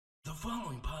The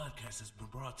following podcast has been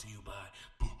brought to you by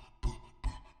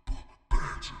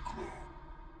Banter Club.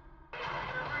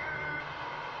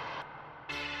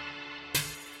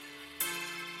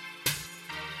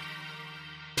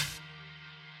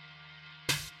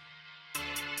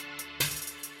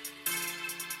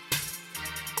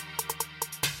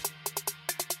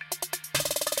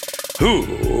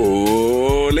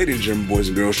 Ladies and gentlemen, boys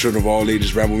and girls, children of all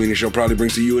ages, Ramblemania Show proudly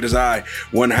brings to you it is I,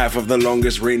 one half of the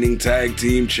longest reigning tag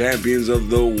team champions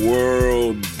of the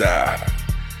world, the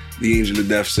Angel of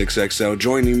Death 6XL.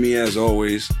 Joining me as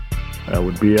always, that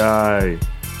would be I,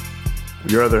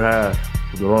 your other half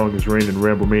of the longest reigning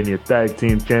Ramblemania tag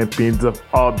team champions of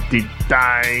all the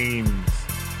times,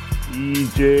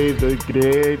 TJ the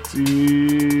Great.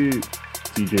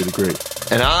 TJ the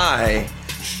Great. And I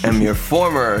am your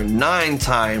former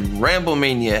 9-time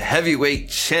Ramblemania heavyweight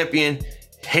champion,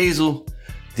 Hazel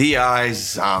the Eye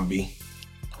Zombie.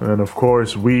 And of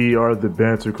course, we are the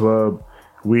Banter Club.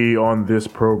 We on this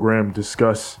program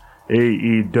discuss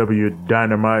AEW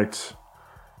Dynamite.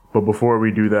 But before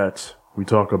we do that, we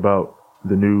talk about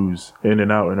the news in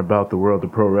and out and about the world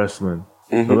of pro wrestling.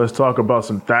 So let's talk about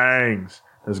some things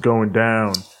that's going down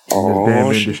in this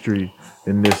damn industry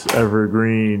in this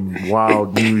evergreen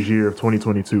wild news year of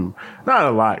 2022. Not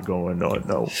a lot going on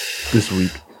though this week.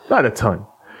 Not a ton.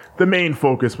 The main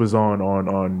focus was on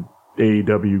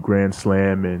AEW Grand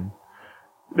Slam, and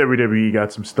WWE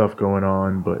got some stuff going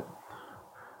on, but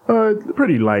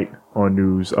pretty light on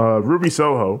news. Ruby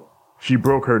Soho, she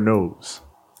broke her nose.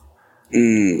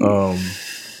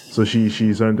 So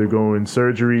she's undergoing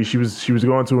surgery. She was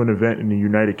going to an event in the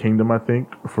United Kingdom, I think,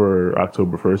 for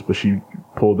October 1st, but she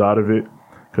pulled out of it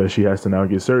because she has to now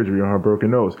get surgery on her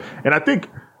broken nose. And I think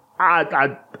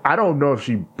I don't know if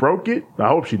she broke it. I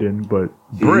hope she didn't, but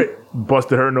Britt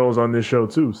busted her nose on this show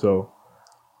too. So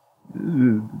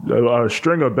a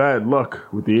string of bad luck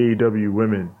with the AEW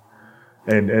women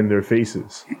and their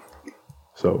faces.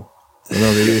 So I don't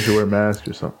know, maybe they should wear masks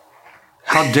or something.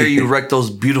 How dare you wreck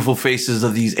those beautiful faces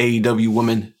of these AEW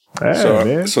women?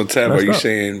 Hey, so Tab, are you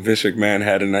saying Vince McMahon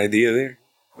had an idea there?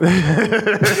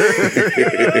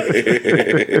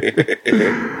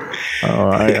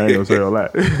 I ain't gonna say all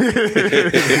that.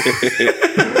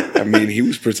 I mean, he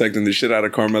was protecting the shit out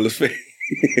of Carmella's face.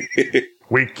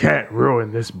 We can't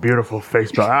ruin this beautiful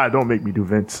face, bro. Don't make me do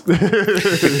Vince. We can't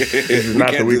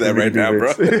do that right now,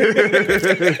 bro.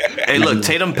 Hey, look,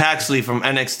 Tatum Paxley from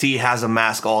NXT has a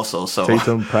mask also. So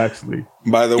Tatum Paxley.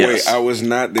 By the way, I was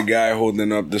not the guy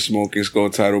holding up the Smoking Skull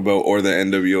title belt or the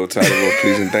NWO title belt.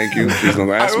 Please and thank you. Please don't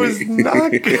ask me. I was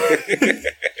not.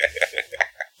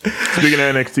 Speaking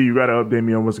of NXT, you got to update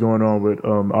me on what's going on with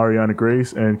Ariana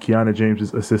Grace and Kiana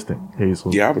James' assistant,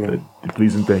 Hazel. Diablo.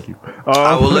 Please and thank you.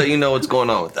 I will let you know what's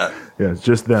going on with that. Yeah, it's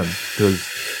just them.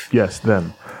 Yes,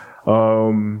 them.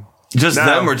 Just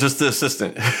them or just the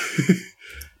assistant?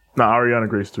 Ariana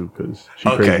Grace too, because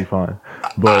she's crazy fine.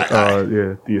 But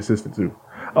yeah, the assistant too.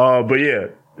 But yeah,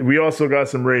 we also got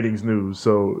some ratings news.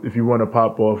 So if you want to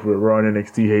pop off with Raw and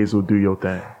NXT, Hazel, do your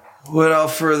thing. Without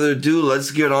further ado,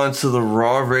 let's get on to the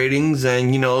Raw ratings.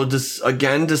 And,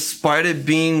 despite it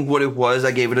being what it was, I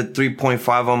gave it a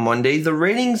 3.5 on Monday. The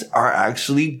ratings are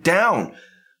actually down.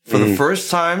 For the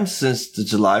first time since the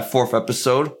July 4th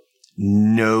episode,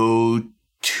 no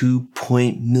 2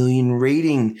 million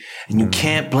rating. And you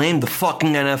can't blame the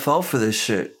fucking NFL for this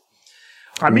shit.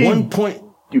 I mean,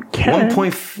 you can.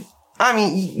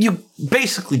 You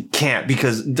basically can't,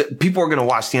 because people are going to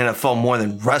watch the NFL more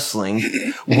than wrestling.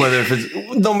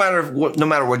 No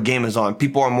matter what game is on,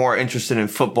 people are more interested in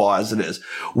football as it is.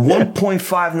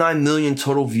 1.59 million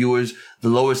total viewers, the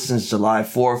lowest since July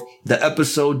 4th. The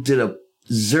episode did a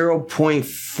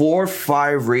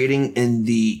 0.45 rating in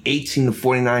the 18 to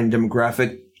 49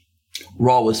 demographic.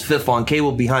 Raw was 5th on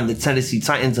cable behind the Tennessee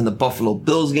Titans and the Buffalo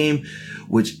Bills game,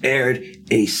 which aired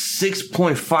a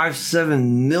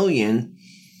 6.57 million,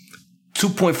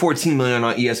 2.14 million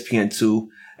on ESPN2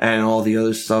 and all the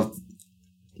other stuff.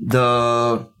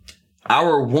 The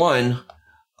hour one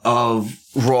of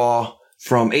Raw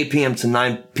from 8 p.m. to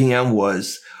 9 p.m.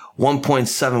 was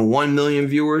 1.71 million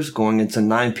viewers. Going into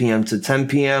 9 p.m. to 10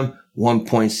 p.m.,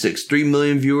 1.63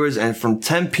 million viewers. And from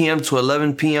 10 p.m. to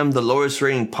 11 p.m., the lowest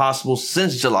rating possible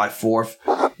since July 4th,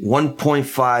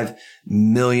 1.5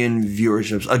 million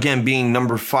viewerships. Again, being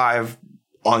number 5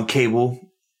 on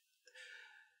cable.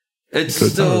 It's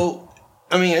still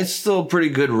a pretty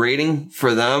good rating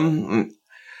for them.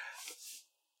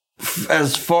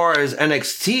 As far as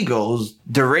NXT goes,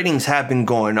 the ratings have been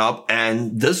going up,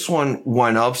 and this one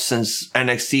went up since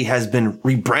NXT has been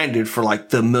rebranded for like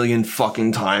the millionth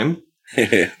fucking time.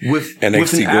 With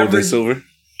NXT Gold and Silver.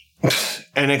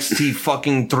 NXT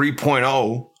fucking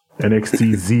 3.0.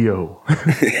 NXT Zio.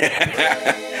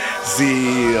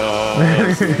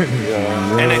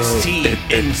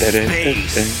 NXT in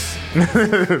space.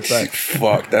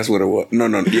 Fuck, that's what it was. No,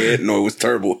 it was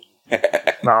Turbo.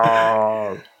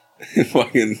 No.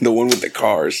 Fucking the one with the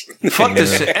cars. Fuck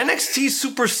this shit. NXT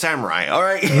Super Samurai, all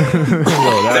right?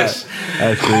 That's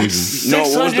crazy. No,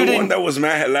 what was the one that was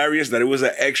mad hilarious? That it was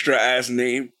an extra ass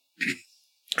name?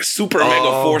 Super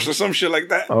Mega Force or some shit like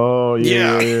that. Oh,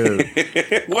 yeah.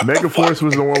 Mega Fuck? Force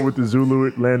was the one with the Zulu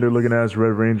Lander looking ass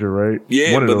Red Ranger, right?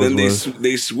 Yeah, one of but those then was.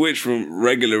 they switched from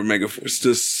regular Mega Force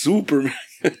to Super Mega.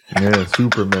 Yeah,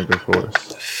 Super Mega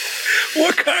Force.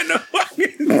 What kind of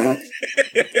fucking...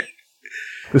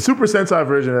 The Super Sentai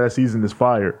version of that season is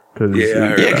fire. Cause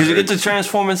Yeah, because you get to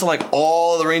transform into like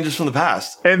all the Rangers from the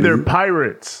past. and they're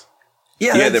pirates.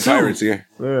 Yeah, they're too. pirates, yeah.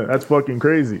 Yeah, that's fucking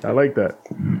crazy. I like that.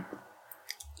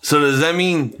 So does that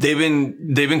mean they've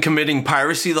been committing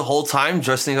piracy the whole time,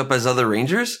 dressing up as other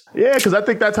Rangers? Yeah, because I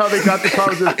think that's how they got the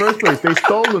powers in the first place. They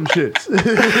stole them shits.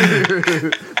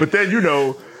 But then,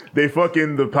 they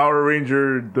fucking the Power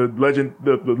Ranger, the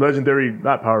legendary,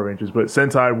 not Power Rangers, but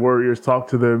Sentai warriors talk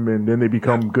to them, and then they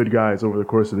become good guys over the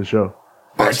course of the show.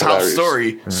 Our top hilarious.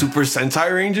 story: Super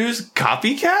Sentai Rangers,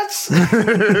 copycats.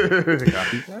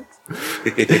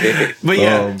 But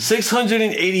yeah,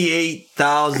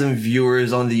 688,000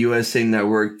 viewers on the USA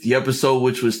Network. The episode,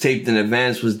 which was taped in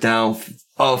advance, was down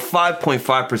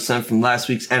 5.5% from last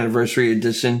week's anniversary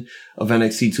edition of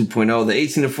NXT 2.0. The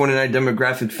 18 to 49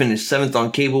 demographic finished 7th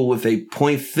on cable with a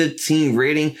 .15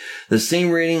 rating, the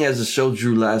same rating as the show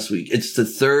drew last week. It's the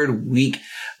third week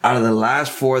out of the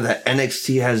last 4 that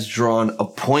NXT has drawn a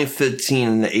 .15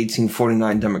 in the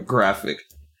 1849 demographic.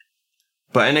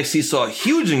 But NXT saw a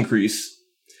huge increase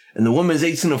in the women's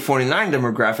 18 to 49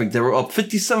 demographic. They were up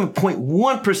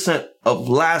 57.1% of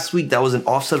last week. That was an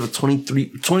offset of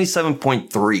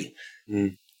 27.3.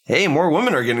 Hey, more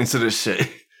women are getting into this shit.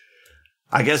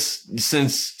 I guess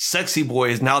since Sexy Boy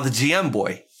is now the GM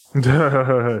boy.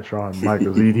 Shawn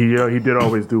Michaels. He did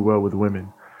always do well with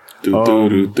women. I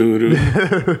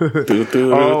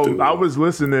was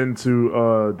listening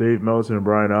to Dave Meltzer and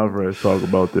Brian Alvarez talk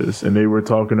about this, and they were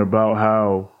talking about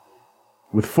how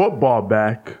with football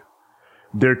back,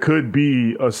 there could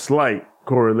be a slight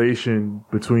correlation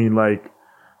between like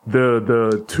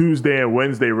the Tuesday and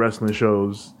Wednesday wrestling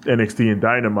shows, NXT and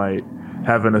Dynamite,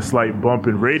 having a slight bump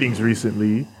in ratings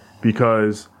recently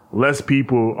because less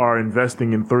people are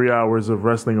investing in 3 hours of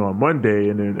wrestling on Monday,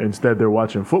 and then instead they're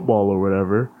watching football or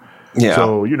whatever. Yeah.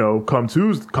 So, come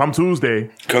Tuesday,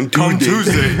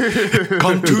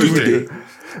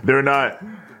 they're not,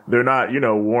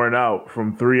 worn out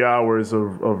from 3 hours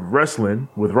of wrestling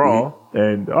with Raw.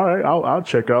 And all right, I'll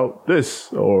check out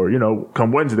this, or,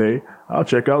 come Wednesday, I'll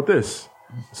check out this.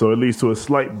 So it leads to a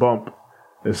slight bump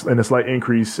and a slight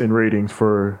increase in ratings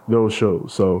for those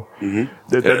shows. So it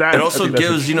also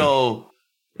gives, it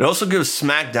also gives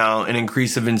SmackDown an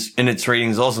increase in its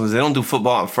ratings also because they don't do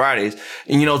football on Fridays.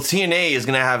 And, TNA is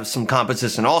going to have some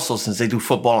competition also since they do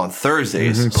football on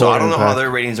Thursdays. So I don't know how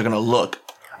their ratings are going to look.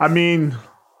 I mean,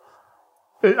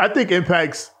 I think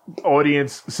Impact's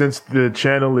audience, since the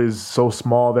channel is so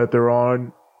small that they're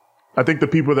on, I think the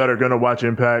people that are going to watch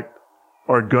Impact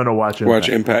are going to watch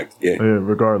Impact. Yeah.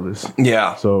 Regardless.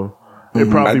 Yeah. So it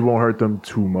probably won't hurt them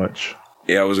too much.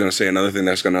 Yeah, I was going to say another thing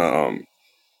that's going to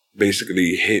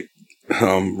basically hit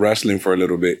wrestling for a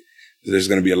little bit. There's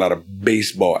going to be a lot of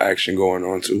baseball action going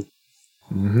on too.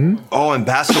 Oh, and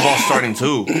basketball starting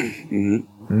too.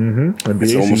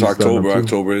 It's almost October.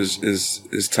 October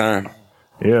is time.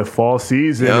 Yeah, fall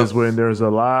season is when there's a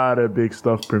lot of big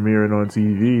stuff premiering on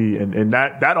TV, and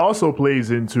that also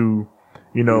plays into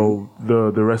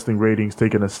the wrestling ratings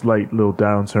taking a slight little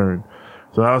downturn.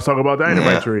 So now let's talk about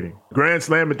Dynamite's rating. Grand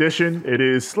Slam edition, it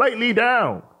is slightly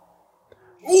down.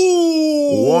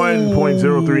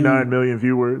 1.039 million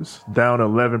viewers, down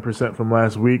 11% from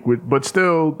last week, but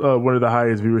still one of the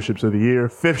highest viewerships of the year.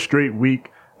 5th straight week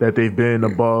that they've been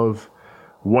above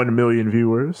 1 million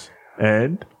viewers,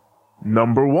 and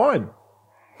number 1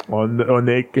 on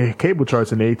the cable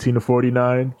charts in the 18 to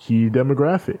 49 key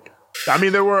demographic. I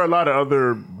mean, there were a lot of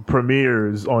other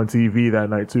premieres on TV that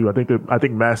night too. I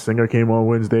think Masked Singer came on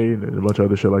Wednesday and a bunch of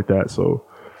other shit like that. So.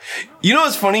 You know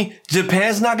what's funny?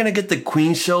 Japan's not going to get the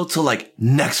Queen show till like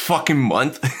next fucking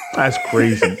month. That's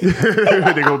crazy. They're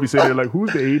going to be sitting there like,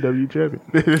 who's the AEW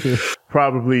champion?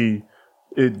 Probably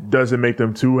it doesn't make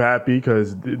them too happy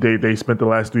because they spent the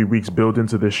last 3 weeks building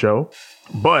to this show.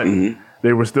 But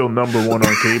they were still number 1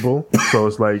 on cable. So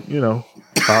it's like,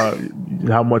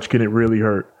 how much can it really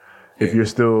hurt? if you're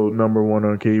still number one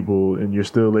on cable and you're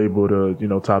still able to,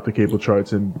 top the cable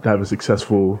charts and have a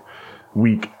successful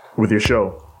week with your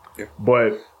show. Yeah.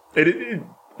 But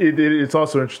it's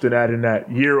also interesting adding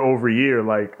that year over year.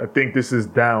 Like, I think this is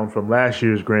down from last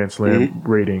year's Grand Slam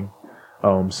rating.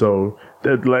 So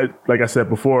that, like I said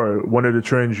before, one of the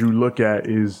trends you look at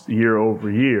is year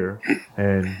over year.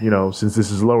 And, since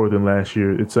this is lower than last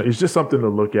year, it's just something to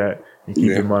look at and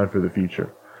keep in mind for the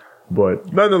future.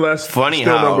 But nonetheless, funny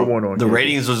still how number one on the cable.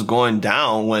 ratings was going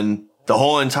down when the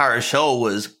whole entire show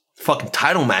was fucking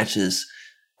title matches.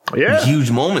 Yeah.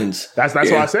 Huge moments. That's why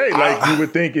I say, like, you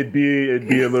would think it'd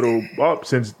be a little up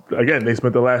since, again, they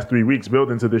spent the last 3 weeks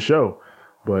building to the show.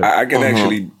 But I can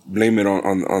actually blame it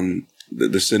on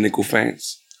the cynical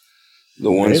fans,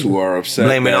 the ones who are upset.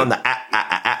 Blame it on the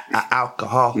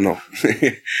alcohol. No,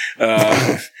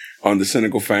 on the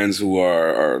cynical fans who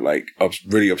are like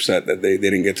really upset that they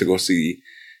didn't get to go see,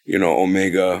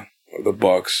 Omega or the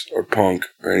Bucks or Punk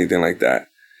or anything like that.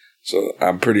 So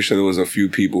I'm pretty sure there was a few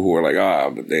people who were like,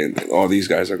 but all these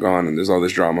guys are gone and there's all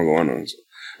this drama going on. So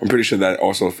I'm pretty sure that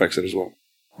also affects it as well.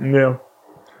 Yeah.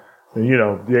 And,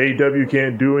 the AEW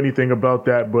can't do anything about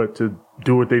that but to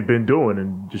do what they've been doing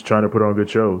and just trying to put on good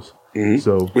shows. Mm-hmm.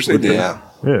 So, which they did.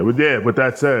 With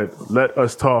that said, let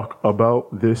us talk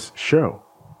about this show.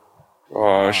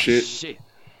 Oh, shit.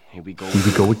 Here we go. Here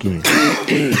we go again.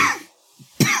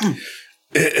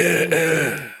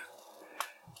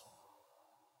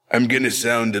 I'm going to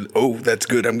sound... that's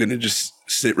good. I'm going to just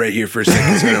sit right here for a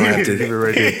second so I don't have to...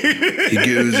 It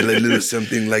goes a little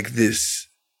something like this.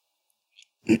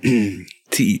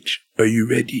 Teach, are you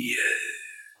ready?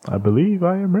 I believe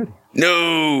I am ready.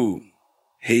 No!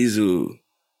 Hazel,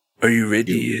 are you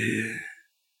ready?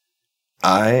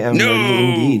 I am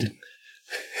ready indeed.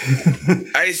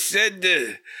 I said,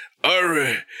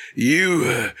 are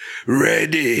you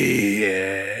ready?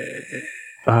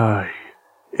 I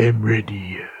am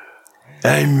ready.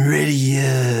 I'm ready.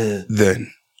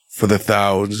 Then, for the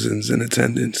thousands in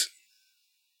attendance,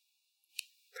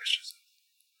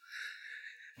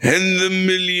 and the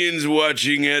millions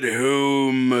watching at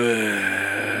home.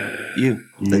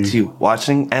 That's you,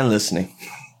 watching and listening.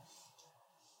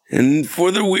 And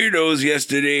for the weirdos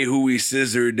yesterday who we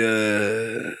scissored,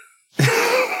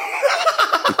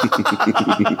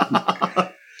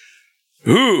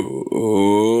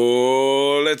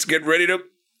 let's get ready to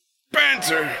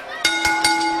banter.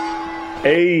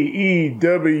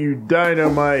 AEW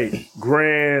Dynamite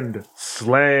Grand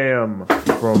Slam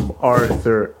from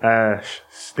Arthur Ashe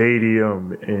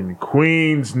Stadium in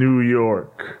Queens, New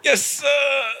York. Yes, sir.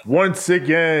 Once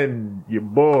again, your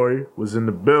boy was in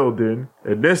the building,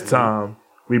 and this time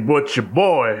we brought your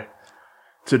boy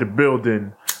to the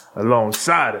building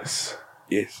alongside us.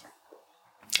 Yes.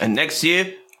 And next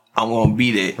year, I'm gonna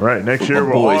be there. Right, next year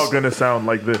we're all gonna sound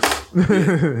like this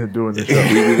doing the show.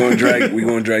 We're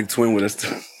gonna drag Twin with us.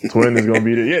 Twin is gonna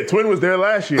be there. Yeah, Twin was there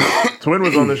last year. Twin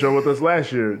was on the show with us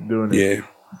last year doing it. Yeah.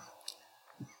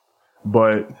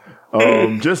 But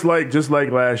just like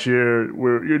last year,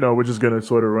 we're just gonna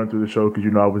sort of run through the show because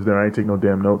I was there. I ain't take no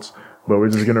damn notes, but we're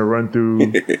just gonna run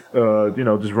through,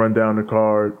 just run down the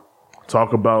card,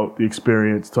 talk about the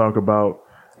experience, talk about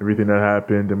everything that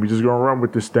happened, and we just gonna run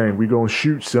with this thing. We gonna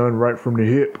shoot, son, right from the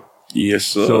hip. Yes,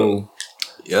 sir. So,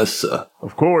 yes, sir.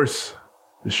 Of course,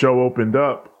 the show opened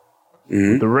up.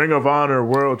 Mm-hmm. The Ring of Honor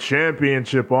World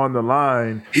Championship on the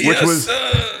line,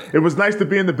 it was nice to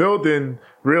be in the building,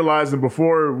 realizing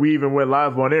before we even went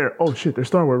live on air, oh shit, they're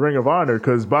starting with Ring of Honor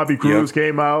because Bobby Cruz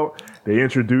came out. They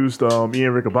introduced Ian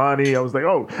Riccaboni. I was like,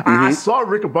 I saw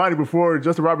Riccaboni before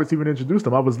Justin Roberts even introduced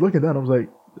him. I was looking down. I was like,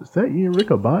 is that Ian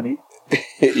Riccaboni?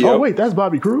 Yep. Oh wait, that's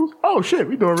Bobby Cruz. Oh shit,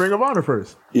 we doing Ring of Honor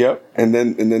first. Yep, and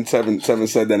then Seven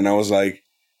said that, and I was like,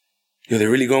 yo, they're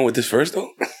really going with this first though.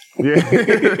 Yeah.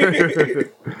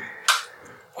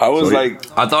 I was like,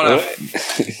 I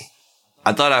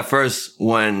thought at first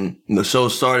when the show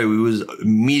started, we was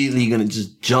immediately gonna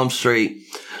just jump straight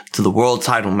to the world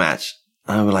title match.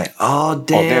 I was like, oh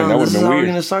damn, that this is how weird. we're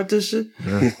gonna start this shit.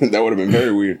 Yeah. That would have been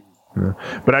very weird. Yeah.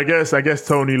 But I guess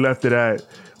Tony left it at,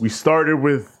 we started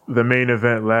with the main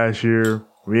event last year.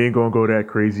 We ain't gonna go that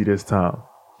crazy this time.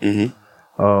 Mm-hmm.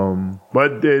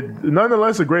 But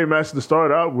nonetheless, a great match to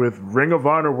start out with. Ring of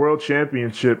Honor World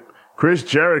Championship, Chris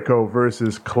Jericho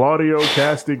versus Claudio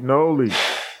Castagnoli.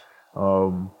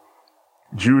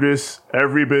 Judas,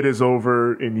 every bit is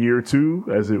over in year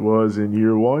 2 as it was in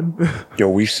year 1. Yo,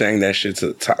 we sang that shit to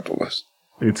the top of us.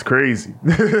 It's crazy.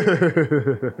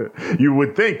 You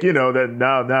would think, that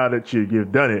now that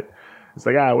you've done it, it's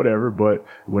like, whatever. But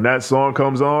when that song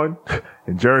comes on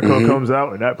and Jericho comes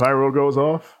out and that pyro goes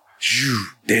off, You're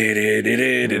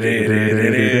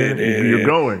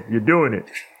going. You're doing it.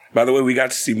 By the way, we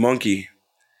got to see Monkey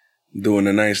doing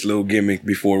a nice little gimmick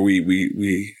before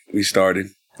we started.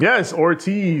 Yes,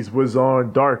 Ortiz was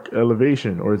on Dark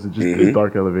Elevation, or is it just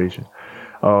Dark Elevation?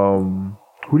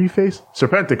 Who do you face?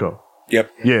 Serpentico. Yep.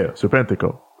 Yeah,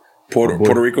 Serpentico.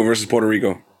 Puerto Rico versus Puerto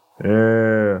Rico.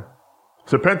 Yeah.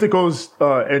 Serpentico's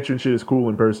entrance shit is cool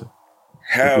in person.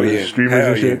 Hell yeah. Streamers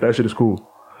and shit, that shit is cool.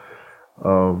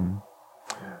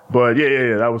 But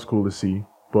yeah, that was cool to see.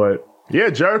 But yeah,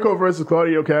 Jericho versus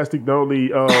Claudio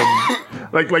Castagnoli.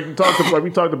 like we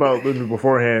talked about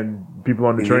beforehand. People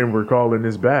on the train were calling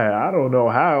this bad. I don't know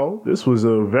how. This was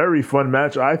a very fun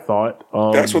match, I thought.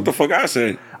 That's what the fuck I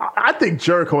said. I think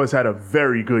Jericho has had a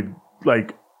very good,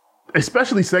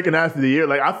 especially second half of the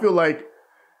year. I feel like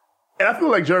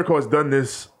Jericho has done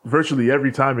this virtually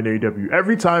every time in AEW.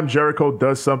 Every time Jericho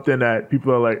does something that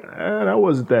people are like, that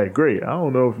wasn't that great. I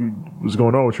don't know what's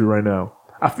going on with you right now.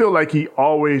 I feel like he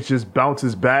always just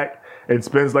bounces back and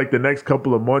spends the next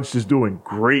couple of months just doing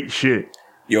great shit.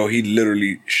 Yo, he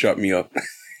literally shut me up.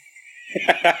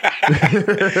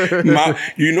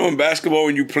 In basketball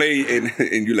when you play and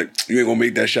you you ain't gonna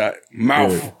make that shot.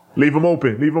 Mouth. Yeah. Leave him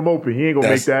open. He ain't gonna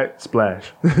make that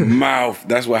splash. Mouth.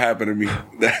 That's what happened to me.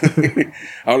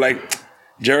 I was like,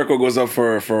 Jericho goes up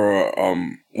for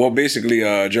basically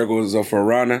Jericho goes up for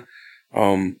Rana.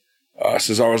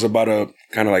 Cesaro's about to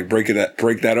kind of break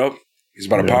that up. He's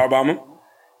about to powerbomb him.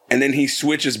 And then he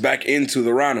switches back into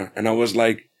the Rana. And I was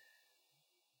like,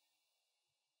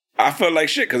 I felt like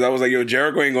shit because I was like, yo,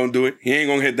 Jericho ain't gonna do it. He ain't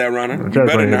gonna hit that Rana. You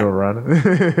better not.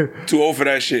 Too old for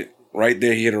that shit. Right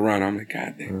there, he hit a Rana. I'm like,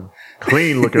 God damn.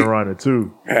 Clean looking Rana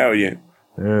too. Hell yeah.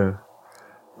 Yeah.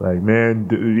 Man,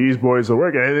 these boys are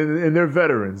working. And they're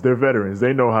veterans.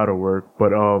 They know how to work.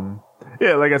 But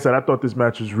yeah, like I said, I thought this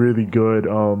match was really good.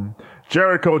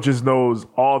 Jericho just knows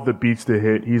all the beats to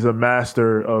hit. He's a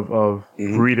master of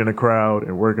reading a crowd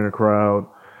and working a crowd.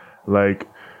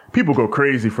 People go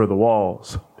crazy for the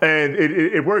walls. And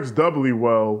it works doubly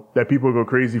well that people go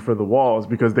crazy for the walls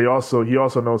because he also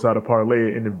knows how to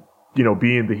parlay it into,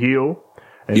 being the heel.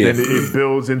 And then it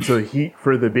builds into heat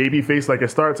for the baby face. It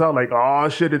starts out oh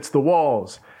shit, it's the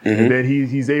walls. And then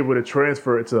he's able to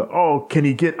transfer it to, can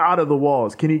he get out of the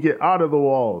walls?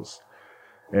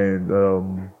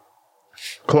 And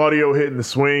Claudio hitting the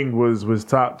swing was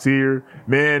top tier.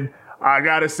 Man, I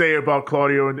gotta say about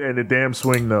Claudio and the damn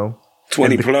swing though.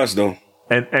 20 plus though.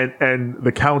 And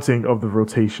the counting of the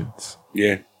rotations.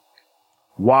 Yeah.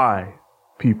 Why,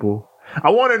 people? I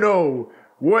want to know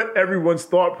what everyone's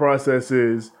thought process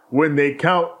is when they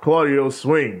count Claudio's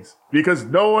swings. Because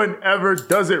no one ever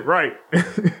does it right.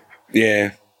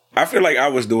 Yeah. I feel like I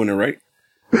was doing it right.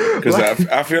 Because I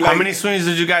feel like... How many swings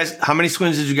did you guys count?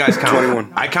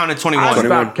 21. I counted 21. I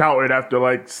stopped counting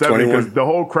after 7 because the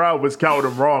whole crowd was counting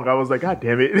them wrong. I was like, God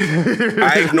damn it.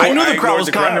 I knew the crowd was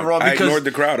counting it wrong because... I ignored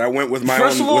the crowd. I went with my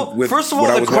First of all, the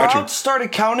crowd watching.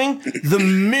 started counting the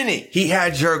minute he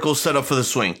had Jericho set up for the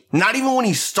swing. Not even when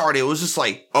he started. It was just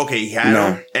okay, he had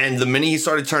him. And the minute he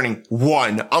started turning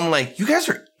 1, I'm like, you guys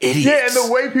are idiots. Yeah, and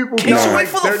the way people count, wait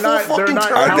for the full fucking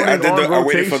turn. I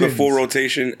waited for the full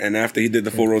rotation, and after he did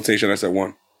the full rotation, I said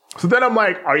 1. So then I'm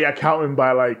like, are y'all counting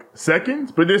by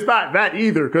seconds? But it's not that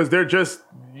either, because they're just,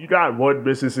 you got 1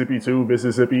 Mississippi, 2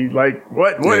 Mississippi.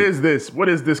 What is this? What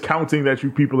is this counting that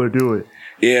you people are doing?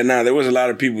 Yeah, there was a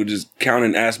lot of people just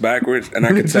counting ass backwards, and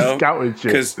I could tell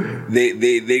because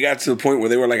they got to the point where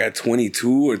they were at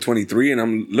 22 or 23, and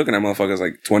I'm looking at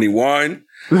motherfuckers 21.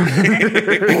 And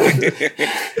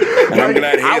I'm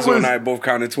glad Hazel and I both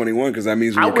counted 21 because that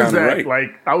means we were counting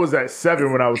right. I was at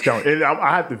 7 when I was counting, and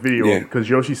I had the video because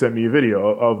Yoshi sent me a video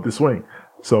of the swing.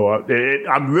 So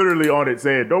I'm literally on it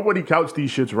saying, nobody counts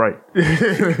these shits right.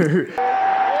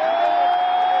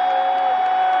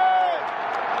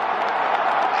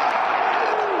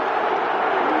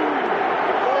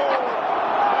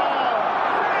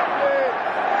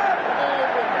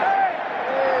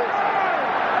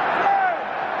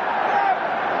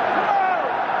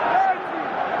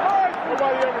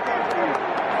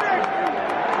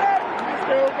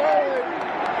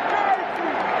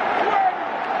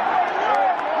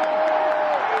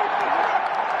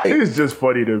 It's just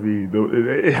funny to me.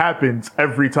 It happens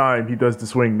every time he does the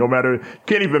swing. No matter,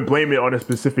 can't even blame it on a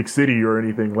specific city or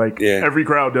anything. Every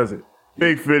crowd does it.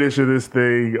 Big finish of this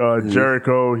thing.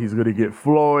 Jericho, he's going to get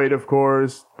Floyd, of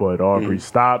course, but Aubrey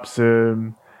stops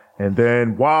him. And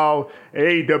then,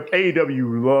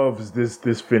 AEW loves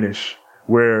this finish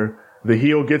where the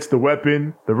heel gets the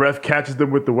weapon, the ref catches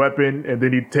them with the weapon, and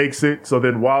then he takes it. So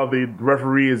then while the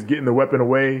referee is getting the weapon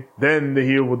away, then the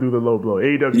heel will do the low blow.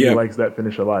 AEW likes that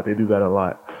finish a lot. They do that a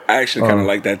lot. I actually kind of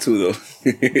like that too, though.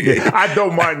 I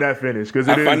don't mind that finish because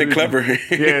I find it clever.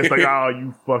 It's like, oh,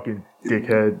 you fucking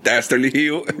dickhead. Dastardly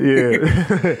heel.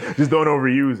 Yeah. Just don't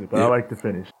overuse it, but I like the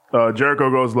finish.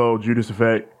 Jericho goes low, Judas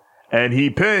Effect, and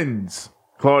he pins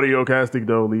Claudio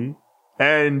Castagnoli.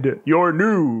 And your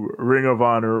new Ring of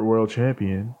Honor World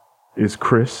Champion is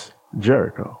Chris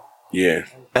Jericho.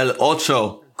 El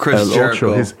Ocho, Chris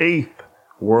Jericho. His 8th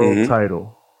world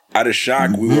title. Out of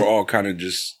shock, we were all kind of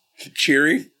just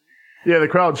cheering. Yeah, the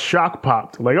crowd shock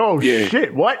popped. Like, oh,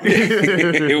 shit, what?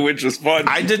 Which was fun.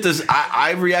 I did this.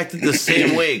 I reacted the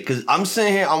same way because I'm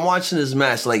sitting here, I'm watching this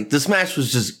match. Like, this match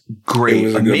was just great.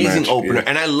 Was amazing opener. Yeah.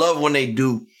 And I love when they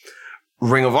do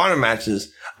Ring of Honor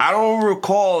matches. I don't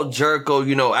recall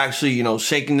Jericho, actually,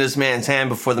 shaking this man's hand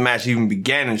before the match even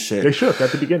began and shit. They shook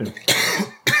at the beginning.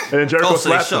 And then Jericho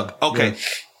slapped him. Okay.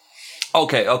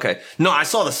 Yeah. Okay. No, I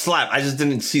saw the slap. I just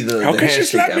didn't see the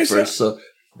handshake at first. So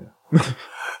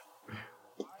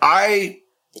I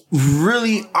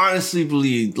really honestly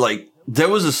believe, like, there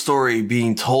was a story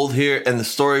being told here, and the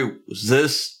story was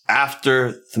this.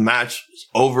 After the match was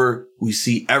over, we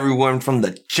see everyone from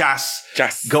the Jazz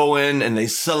go in and they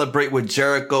celebrate with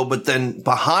Jericho. But then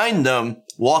behind them,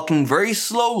 walking very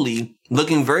slowly,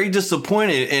 looking very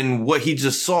disappointed in what he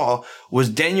just saw, was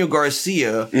Daniel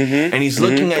Garcia. And he's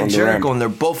looking at Jericho, and they're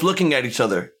both looking at each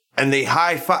other. And they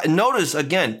high five. Notice,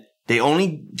 again, they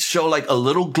only show like a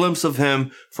little glimpse of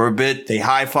him for a bit. They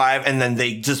high five, and then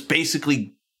they just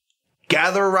basically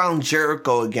gather around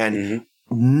Jericho again.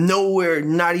 Nowhere,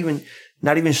 not even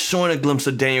showing a glimpse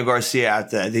of Daniel Garcia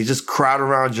after that. They just crowd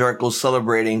around Jericho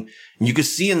celebrating. And you can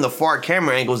see in the far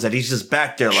camera angles that he's just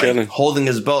back there, like chilling, holding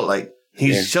his belt, like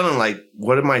he's chilling, like,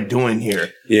 what am I doing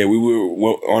here? Yeah, we were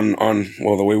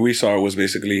the way we saw it was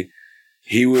basically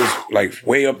he was like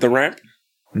way up the ramp.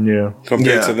 Yeah.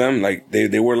 Compared to them. Like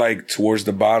they were like towards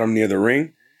the bottom near the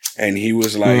ring, and he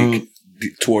was like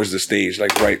towards the stage,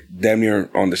 like right damn near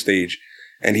on the stage.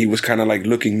 And he was kind of like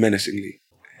looking menacingly.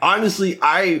 Honestly,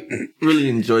 I really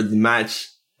enjoyed the match.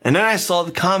 And then I saw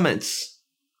the comments.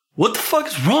 What the fuck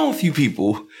is wrong with you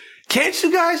people? Can't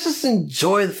you guys just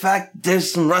enjoy the fact that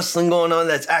there's some wrestling going on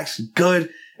that's actually good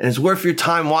and it's worth your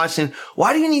time watching?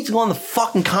 Why do you need to go on the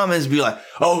fucking comments and be like,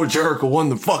 oh, Jericho won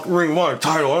the fucking Ring of Honor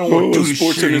title. I don't want to do this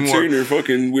shit anymore. Sports entertainer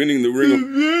fucking winning the Ring of...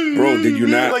 Bro, did you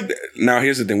not... Like, now,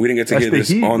 here's the thing. We didn't get to hear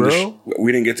this on the show.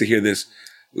 We didn't get to hear this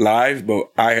live,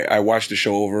 but I watched the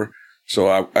show over, so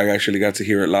I actually got to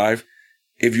hear it live.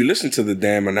 If you listen to the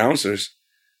damn announcers,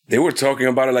 they were talking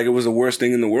about it like it was the worst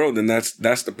thing in the world, and that's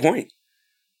the point.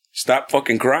 Stop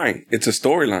fucking crying. It's a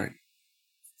storyline.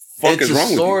 Fuck is wrong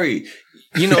with you? It's a story.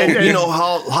 You know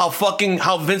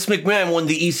how Vince McMahon won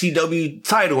the ECW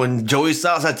title, and Joey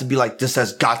Styles had to be like, this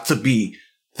has got to be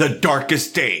the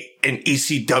darkest day in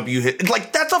ECW.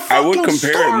 Like, that's a fucking I would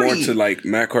compare story. It more to like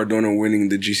Matt Cardona winning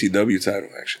the GCW title,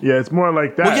 actually. Yeah, it's more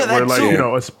like that. Well, where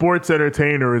like, a sports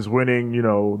entertainer is winning,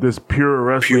 this pure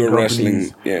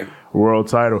wrestling world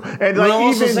title. And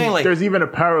like even there's even a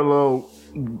parallel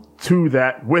to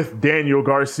that with Daniel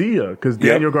Garcia, because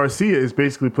Daniel Garcia is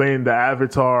basically playing the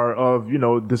avatar of,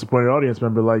 disappointed audience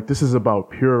member. Like, this is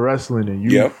about pure wrestling and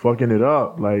you fucking it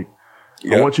up. Like,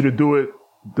 I want you to do it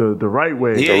the right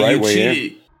way. Yeah, the right you way,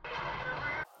 cheated.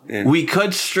 Yeah. We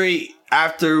cut straight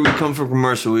after we come from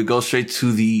commercial. We go straight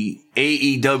to the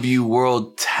AEW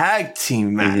World Tag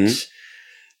Team match.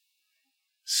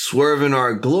 Swerve in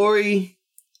Our Glory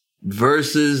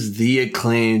versus The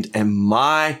Acclaimed. And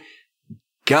my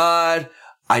God,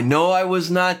 I know I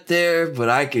was not there, but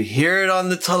I could hear it on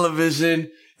the television.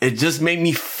 It just made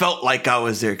me felt like I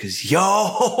was there, because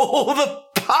the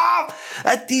pop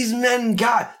that these men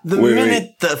got the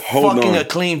minute the fucking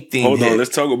Acclaim theme Hold hit. on,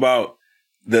 let's talk about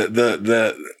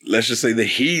the let's just say the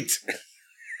heat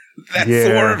that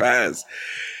Swerve has.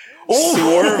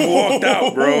 Swerve walked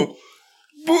out, bro.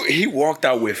 He walked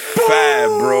out with Fab,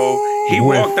 bro. He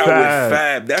walked out with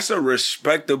Fab. That's a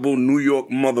respectable New York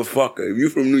motherfucker. If you're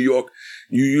from New York,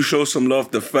 you show some love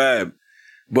to Fab.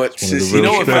 But since he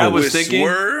came out with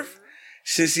Swerve,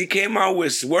 since he came out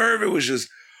with Swerve, it was just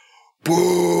boo,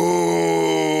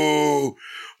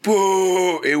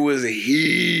 boo. It was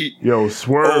heat. Yo,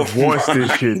 Swerve wants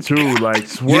this shit too. Like,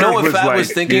 Swerve what was Fab like,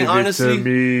 was thinking, honestly? To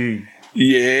me.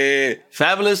 Yeah.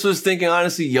 Fabulous was thinking,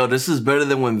 honestly, yo, this is better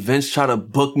than when Vince tried to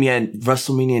book me at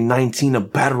WrestleMania 19 to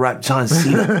battle rap John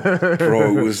Cena.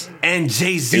 Bro, it was... and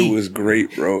Jay-Z. It was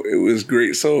great, bro. It was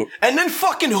great. So... And then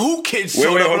fucking Who Kids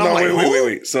showed up.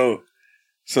 Wait. So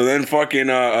So then fucking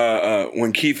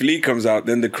when Keith Lee comes out,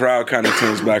 then the crowd kind of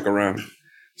turns back around.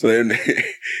 So then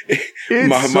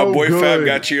my boy good. Fab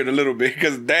got cheered a little bit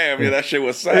because damn, that shit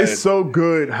was sad. It's so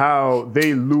good how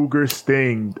they Luger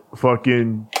Stinged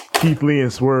fucking Keith Lee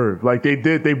and Swerve. Like they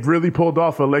really pulled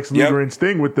off a Lex Luger and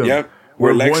Sting with them. Yep.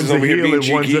 Where Lex one's is a over here heel being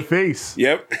and one's cheeky. a face.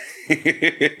 Yep.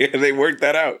 They worked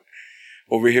that out.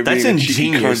 Over here That's being a cheeky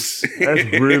ingenious. cunt. That's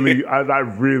really, I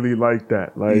really like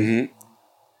that. Like,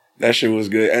 That shit was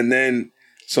good. And then,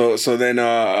 so then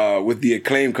with the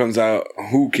Acclaim comes out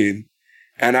Who Kid.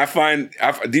 And I find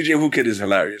DJ Who Kid is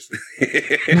hilarious.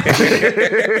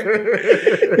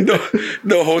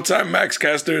 the whole time Max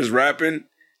Caster is rapping,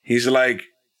 he's like,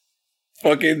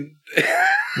 fucking.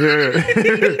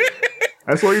 yeah.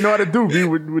 That's all you know how to do, B,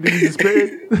 when you just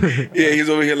spit. Yeah, he's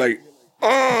over here like,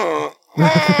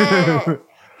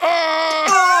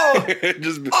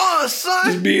 just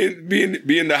son. being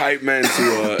the hype man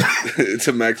to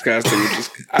to Max Caster, which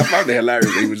is I found it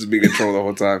hilarious. He was just being in control the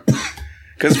whole time.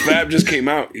 Cause Fab just came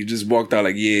out. He just walked out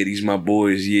like, yeah, these my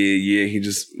boys. Yeah. He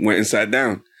just went and sat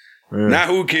down. Yeah. Not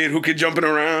Who Kid jumping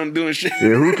around doing shit. Yeah,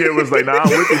 Who Kid was like, nah, I'm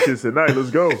with this shit tonight.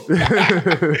 Let's go.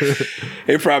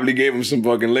 They probably gave him some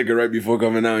fucking liquor right before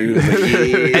coming out. He was like,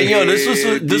 yeah, Hey, yo, this is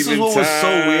demon what was so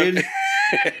time. weird.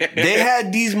 They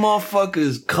had these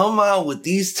motherfuckers come out with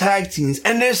these tag teams,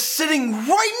 and they're sitting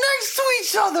right next to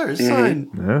each other, son.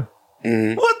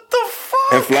 Yeah. What the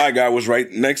fuck? And Fly Guy was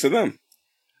right next to them.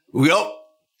 Yup.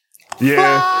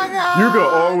 Yeah. You can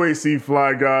always see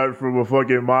Fly God from a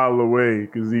fucking mile away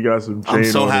because he got some chain I'm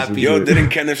so on and happy. some Yo, shit. didn't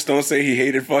Kenneth Stone say he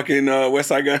hated fucking West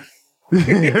Side Gun?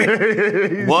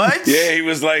 What? Yeah, he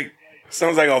was like,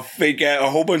 sounds like a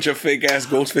whole bunch of fake ass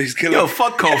Ghostface killer. Yo,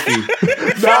 fuck Kofi.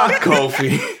 Fuck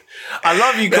Kofi. I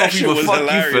love you, That Kofi, shit but was fuck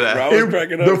hilarious, you for that. bro. I was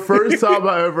cracking up. The first time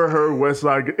I ever heard West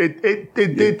Side Gun, it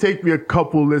did take me a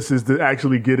couple listens to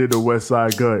actually get into West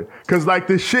Side Gun. Because, like,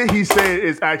 the shit he said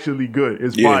is actually good.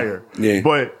 It's fire. Yeah.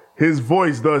 But his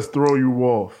voice does throw you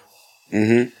off.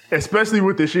 Mm-hmm. Especially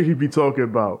with the shit he be talking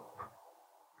about.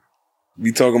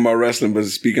 Be talking about wrestling, but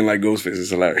speaking like Ghostface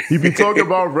is hilarious. He be talking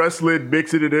about wrestling,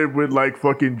 mixing it in with, like,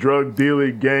 fucking drug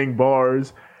dealing gang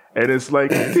bars. And it's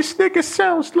like, this nigga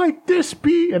sounds like this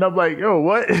beat. And I'm like, yo,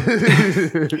 what? It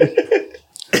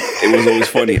was always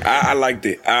funny. I liked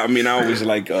it. I mean, I always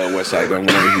like West Side Gun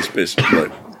whenever he spits, but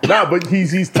Nah, but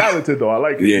he's talented, though. I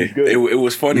like it. yeah, He's good. it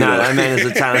was funny. Nah, though. that man is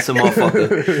a talented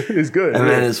motherfucker. It's good. That yeah.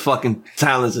 man is fucking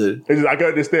talented. It's just, I can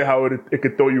understand how it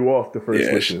could throw you off the first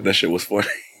Yeah, listen. that shit was funny.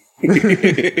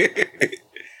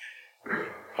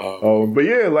 But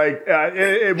yeah, like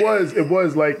it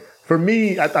was like for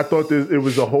me, I thought it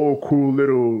was a whole cool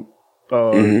little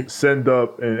send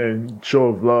up and show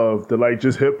of love to like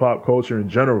just hip hop culture in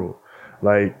general.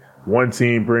 Like one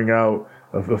team bring out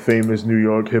a famous New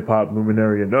York hip hop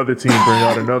luminary, another team bring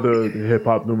out another hip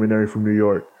hop luminary from New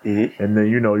York, and then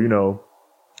you know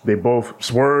they both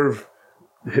Swerve's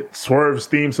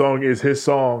theme song is his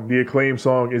song. The Acclaim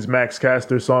song is Max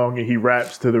Caster's song, and he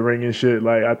raps to the ring and shit.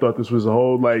 Like I thought this was a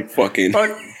whole like Fucking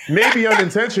maybe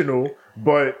unintentional,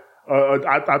 but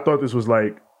I thought this was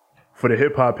like for the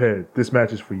hip hop head. This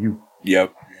match is for you.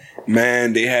 Yep,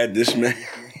 man. They had this man.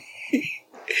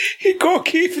 He called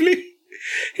Keith Lee.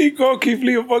 He called Keith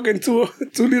Lee a fucking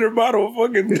 2-liter bottle of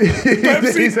fucking He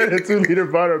Pepsi. said a 2-liter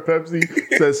bottle of Pepsi.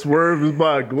 Said Swerve is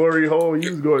my glory hole. He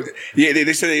was going. Yeah,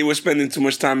 they said they were spending too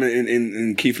much time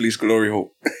in Keith Lee's glory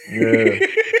hole. Yeah.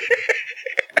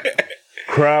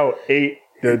 Crowd ate.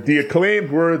 The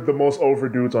Acclaimed were the most over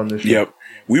dudes on this show. Yep,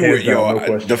 we Hands were down, no yo.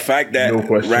 question. The fact that No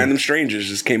question. random strangers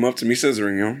just came up to me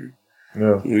scissoring, yo.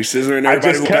 Yeah. We scissoring I everybody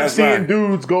just who kept passed by. seeing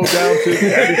dudes go down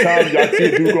to every time y'all see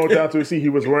a dude go down to a seat, he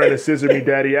was wearing a Scissor Me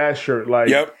Daddy ass shirt. Like,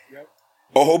 Yep.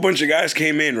 A whole bunch of guys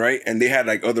came in, right? And they had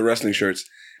like other wrestling shirts.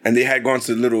 And they had gone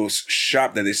to the little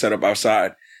shop that they set up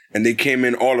outside. And they came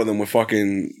in, all of them with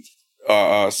fucking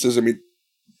Scissor Me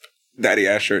Daddy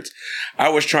ass shirts. I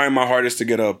was trying my hardest to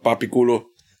get a Papi Culo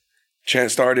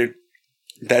chant started.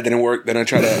 That didn't work. Then I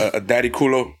tried a Daddy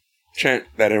Culo chant.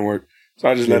 That didn't work. So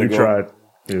I just let we it go. tried.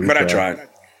 Yeah, we But I tried.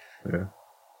 Yeah.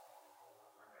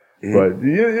 But,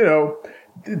 you know,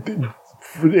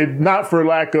 not for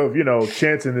lack of,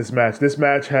 chants in this match. This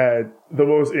match had the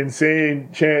most insane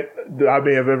chant that I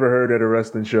may have ever heard at a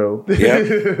wrestling show.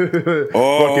 Yep.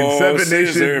 Oh, Seven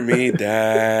scissor Nation. me,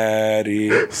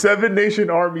 daddy. 7 Nation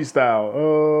Army style.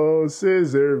 Oh,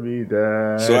 scissor me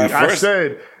daddy. So at I first-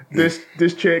 said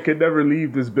this chant can never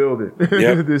leave this building.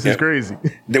 Yep, This is yep. crazy.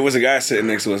 There was a guy sitting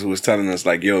next to us who was telling us,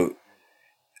 like, yo,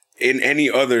 in any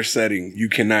other setting, you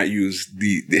cannot use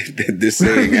this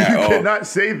saying at all. You cannot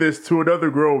say this to another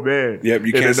grown man. Yep,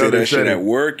 you can't say that shit setting. at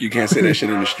work. You can't say that shit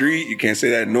in the street. You can't say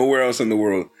that nowhere else in the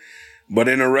world. But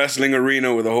in a wrestling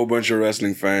arena with a whole bunch of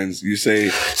wrestling fans, you say,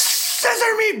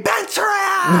 "Scissor me, banter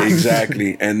ass."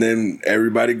 Exactly. And then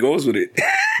everybody goes with it.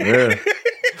 Yeah.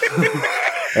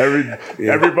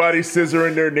 Everybody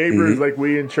scissoring their neighbors like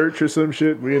we in church or some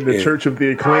shit. We in the Church of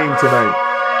the Acclaim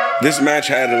tonight. This match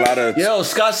had a lot of... Yo,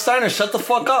 Scott Steiner, shut the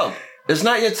fuck up. It's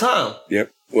not your time.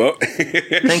 Yep. Well,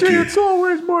 thank you. It's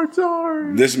always more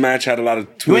time. This match had a lot of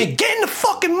You ain't getting the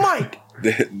fucking mic.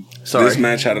 Sorry. This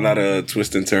match had a lot of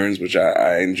twists and turns, which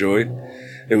I enjoyed.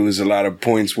 It was a lot of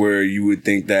points where you would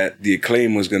think that the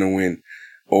Acclaim was going to win,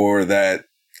 or that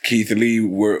Keith Lee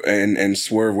and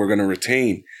Swerve were going to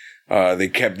retain. They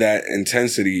kept that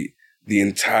intensity the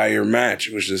entire match.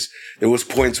 It was just, there was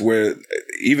points where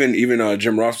even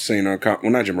Jim Ross was saying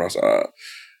not Jim Ross,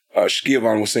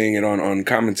 Schiavone was saying it on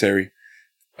commentary.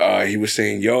 He was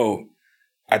saying, "Yo,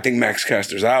 I think Max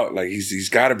Caster's out. Like he's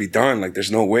got to be done. Like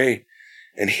there's no way."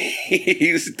 And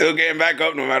he was still getting back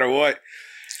up no matter what.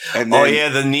 And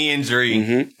then, the knee injury.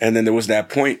 Mm-hmm. And then there was that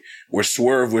point where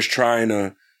Swerve was trying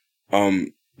to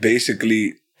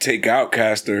basically take out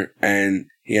Caster, and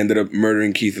he ended up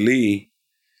murdering Keith Lee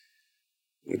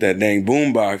with that dang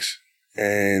boombox.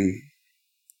 And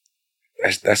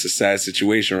that's a sad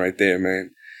situation right there,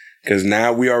 man. Because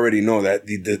now we already know that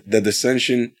the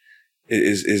dissension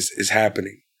is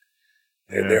happening.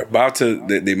 They're about to,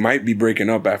 they might be breaking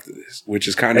up after this, which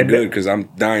is kind of good because I'm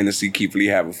dying to see Keith Lee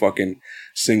have a fucking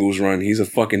singles run. He's a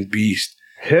fucking beast.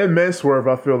 Him and Swerve,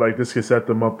 I feel like this could set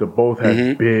them up to both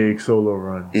have big solo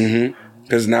runs.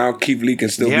 Because now Keith Lee can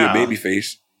still be a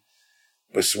babyface.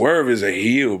 But Swerve is a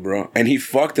heel, bro. And he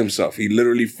fucked himself. He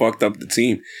literally fucked up the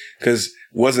team. Because it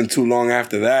wasn't too long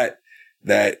after that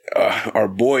our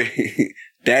boy,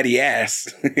 Daddy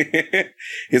Ass,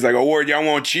 he's like, "Oh, word, y'all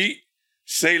want to cheat?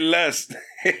 Say less."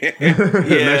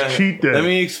 Let's cheat then. Let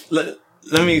me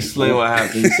explain what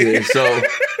happens here. So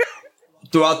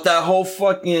throughout that whole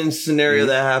fucking scenario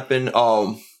that happened,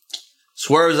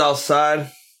 Swerve's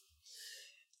outside.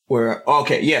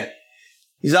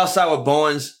 He's outside with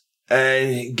Bowens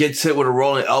and gets hit with a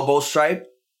rolling elbow stripe.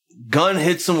 Gunn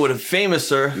hits him with a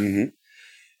famouser.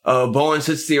 Bowens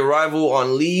hits the arrival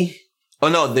on Lee. Oh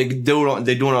no, they do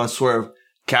it on Swerve.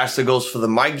 Caster goes for the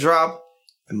mic drop.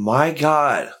 And my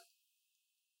God,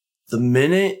 the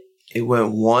minute it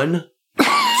went 1,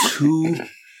 2,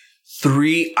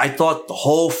 3, I thought the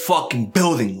whole fucking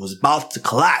building was about to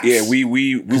collapse. Yeah, we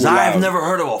were loud. I've never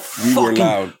heard of a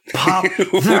fucking pop.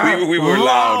 we were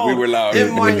loud. We were loud.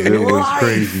 In my it was life,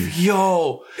 crazy.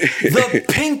 Yo, the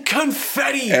pink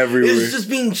confetti everywhere is just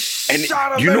being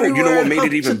shot up you know everywhere. what made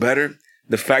it even better?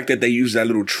 The fact that they used that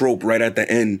little trope right at the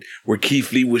end where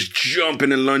Keith Lee was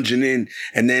jumping and lunging in,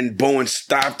 and then Bowen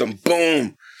stopped him.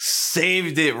 Boom.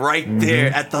 Saved it right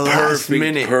there at the last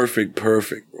minute. Perfect, bro.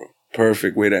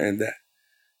 Perfect way to end that.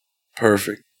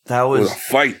 Perfect. That was a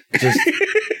fight. Just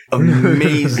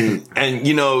amazing. And,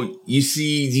 you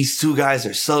see these two guys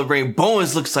are celebrating.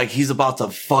 Bowens looks like he's about to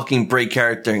fucking break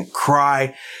character and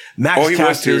cry. Max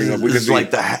Caster is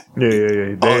like that.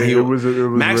 Yeah.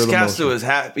 Max Caster was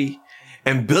happy.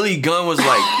 And Billy Gunn was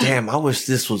like, "Damn, I wish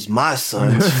this was my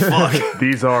sons. Fuck.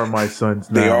 These are my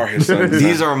sons now. They are his sons.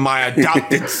 These are my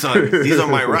adopted sons. These are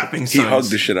my rapping sons." He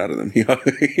hugged the shit out of them. He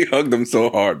hugged them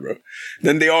so hard, bro.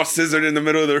 Then they all scissored in the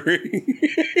middle of the ring.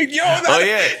 These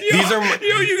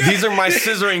are my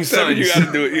scissoring sons. You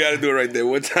gotta do it. You gotta do it right there.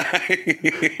 One time.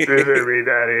 Scissor me,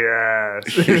 daddy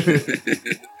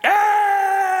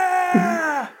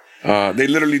ass. They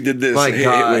literally did this. My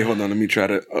God. Wait, hold on. Let me try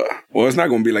to. Well, it's not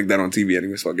going to be like that on TV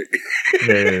anyways. Fuck it.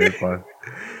 Yeah, fine.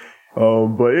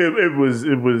 But it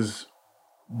was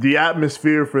the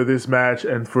atmosphere for this match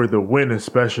and for the win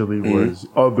especially was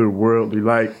otherworldly.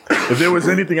 Like, if there was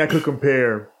anything I could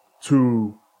compare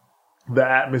to the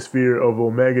atmosphere of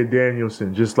Omega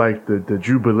Danielson, just like the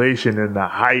jubilation and the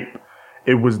hype,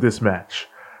 it was this match.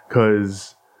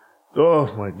 Because,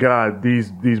 oh my God,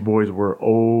 these boys were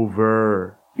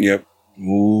over. Yep.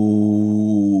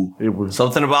 Ooh. It was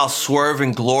something about Swerve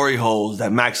and glory holes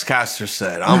that Max Caster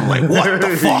said. I'm like, what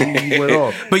the fuck? He went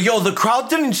off. But yo, the crowd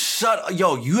didn't shut.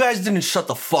 Yo, you guys didn't shut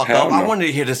the fuck Hell up. no. I wanted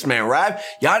to hear this man rap.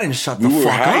 Y'all didn't shut the We were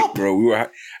fuck hyped, up, bro. We were.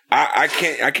 I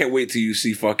can't wait till you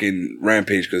see fucking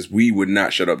Rampage because we would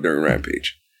not shut up during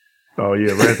Rampage. Oh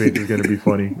yeah, Rampage is gonna be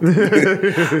funny.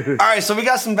 All right, so we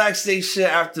got some backstage shit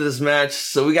after this match.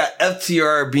 So we got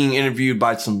FTR being interviewed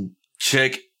by some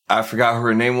chick. I forgot who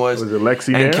her name was. Was it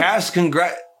Lexi And Nair? Cass,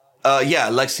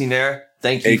 Lexi Nair.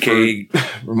 Thank you AKA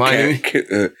for reminding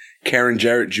me. Karen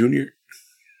Jarrett Jr.?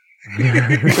 She do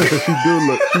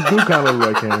kind of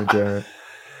look like Karen Jarrett.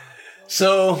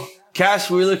 So, Cash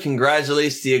Wheeler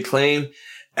congratulates the Acclaim,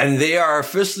 and they are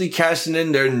officially cashing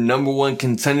in their number one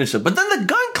contendership. But then the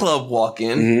Gun Club walk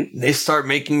in, and they start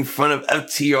making fun of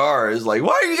FTR. It's like,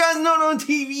 why are you guys not on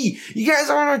TV? You guys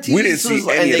aren't on TV. We didn't see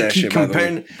any of that shit, by the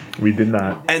way. We did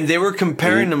not. And they were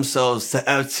comparing themselves to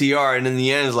FTR, and in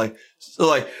the end, it's like,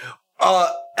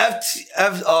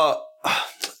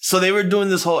 so they were doing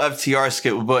this whole FTR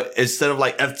skit, but instead of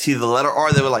like FT, the letter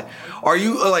R, they were like, are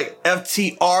you like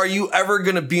FT, are you ever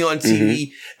going to be on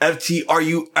TV? FT, are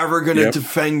you ever going to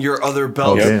defend your other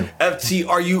belts? FT,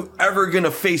 are you ever going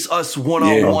to face us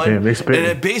one-on-one? And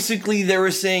then basically they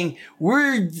were saying,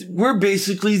 we're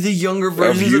basically the younger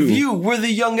versions of you. We're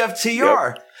the young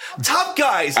FTR. Top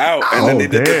guys. Out. And then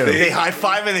they high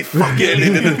five and they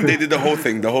fucking they did the whole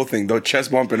thing, the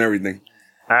chest bump and everything.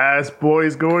 Ass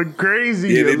boys going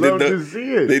crazy. I love to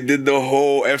see it. They did the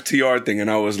whole FTR thing,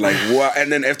 and I was like, "What?" And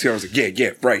then FTR was like, "Yeah,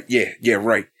 right, yeah,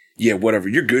 right, yeah, whatever.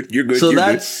 You're good. So you're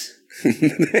that's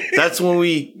that's when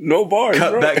we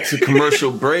cut back to commercial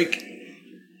break,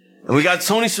 and we got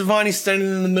Tony Schiavone standing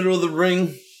in the middle of the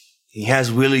ring. He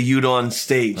has Wheeler Yuta on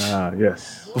stage.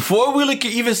 Yes. Before Wheeler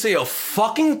could even say a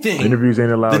fucking thing, interviews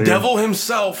ain't allowed. The devil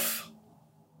himself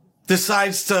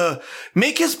decides to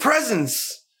make his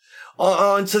presence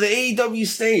onto the AEW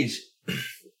stage.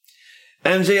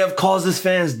 MJF calls his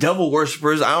fans devil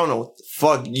worshippers. I don't know what the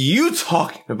fuck you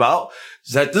talking about.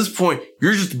 Because at this point,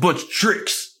 you're just a bunch of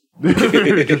tricks.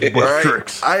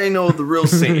 Tricks. I didn't know the real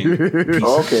saying.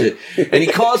 Okay. And he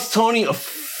calls Tony a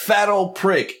fat old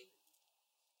prick.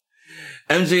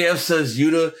 MJF says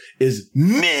Yuta is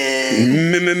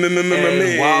man.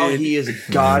 And while he is a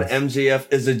god,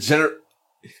 MJF is a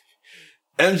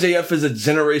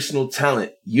generational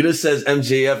talent. Yuta says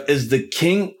MJF is the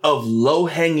king of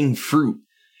low-hanging fruit.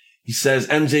 He says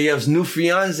MJF's new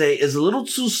fiance is a little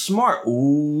too smart.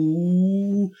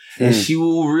 Ooh. And she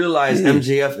will realize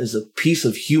MJF is a piece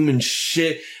of human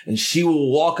shit, and she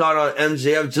will walk out on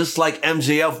MJF just like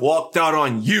MJF walked out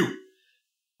on you.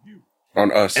 On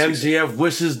us. MJF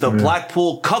wishes the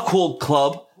Blackpool Cuckold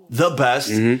Club the best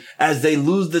as they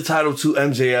lose the title to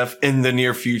MJF in the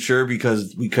near future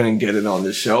because we couldn't get it on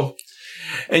this show.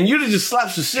 And Yuta just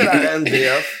slaps the shit out of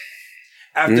MJF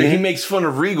after he makes fun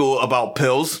of Regal about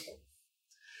pills.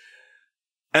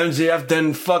 MJF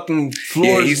then fucking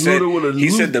floors Yuta with a he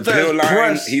said the pill line.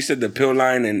 press. He said the pill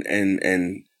line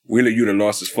and Wheeler Yuta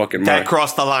lost his fucking mind. That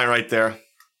crossed the line right there.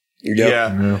 Yep.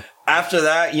 Yeah. After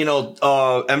that,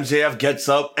 MJF gets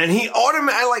up and he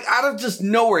automatically, like out of just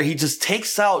nowhere, he just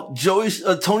takes out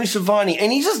Tony Schiavone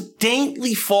and he just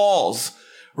daintily falls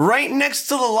right next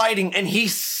to the lighting and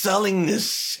he's selling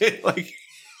this shit like.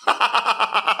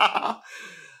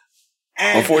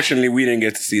 Unfortunately, we didn't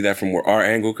get to see that from our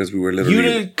angle because we were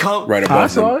literally right above I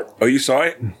saw them. it. Oh, you saw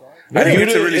it? I didn't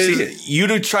get to really see it.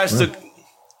 Yuta tries to.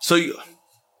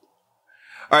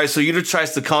 All right, so Yuta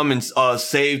tries to come and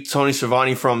save Tony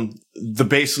Schiavone from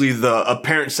the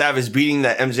apparent savage beating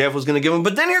that MJF was going to give him.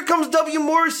 But then here comes W.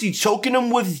 Morrissey choking him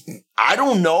with, I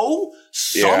don't know,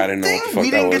 something. Yeah, I didn't know what the fuck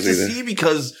we didn't that get was to either. see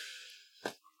because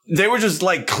they were just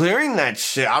like clearing that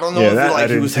shit. I don't know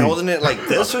if he was holding it like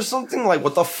this or something. Like,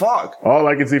 what the fuck? All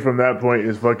I can see from that point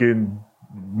is fucking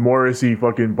Morrissey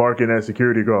fucking barking at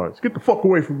security guards. Get the fuck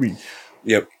away from me.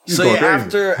 Yep. So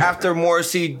yeah, after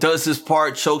Morrissey does his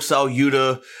part, chokes out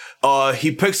Yuta,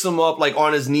 he picks him up like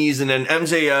on his knees, and then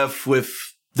MJF with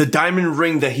the diamond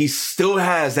ring that he still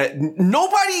has that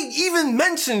nobody even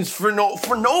mentions for no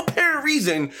apparent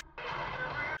reason.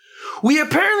 We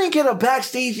apparently get a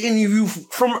backstage interview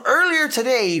from earlier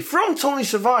today from Tony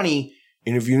Schiavone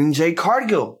interviewing Jade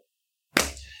Cargill.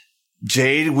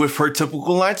 Jade with her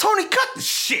typical line, Tony, cut the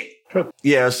shit.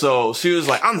 Yeah, so she was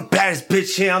like, I'm the baddest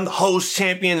bitch here. I'm the host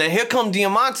champion. And here come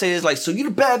Diamante. Is like, so you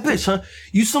the bad bitch, huh?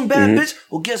 You some bad bitch?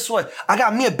 Well, guess what? I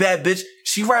got me a bad bitch.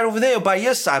 She right over there by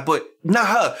your side, but not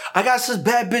her. I got this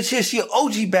bad bitch here. She an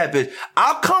OG bad bitch.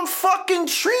 I'll come fucking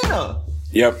Trina.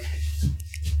 Yep.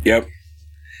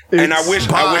 And I wish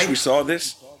we saw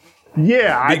this.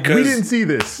 Yeah, we didn't see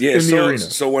this in the arena.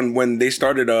 So when they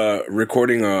started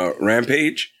recording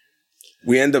Rampage,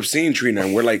 we end up seeing Trina,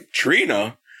 and we're like,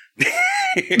 Trina?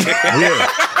 Yeah.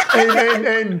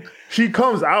 And she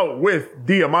comes out with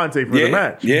Diamante for the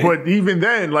match. Yeah. But even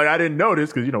then, like, I didn't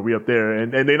notice because, we up there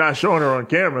and they're not showing her on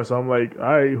camera. So I'm like, all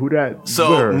right, who that?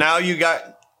 So now you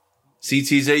got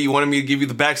CTJ. You wanted me to give you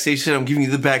the backstage shit. I'm giving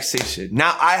you the backstage shit.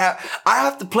 Now I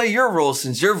have to play your role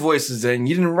since your voice is there and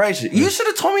you didn't write shit. You should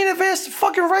have told me in advance to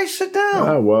fucking write shit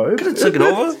down. Well, could have took it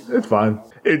over. It's fine.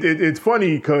 It's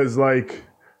funny because, like,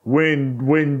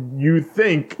 when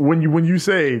you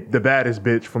say the baddest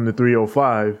bitch from the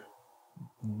 305,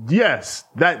 yes,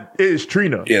 that is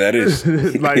Trina. Yeah, that is.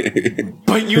 Like,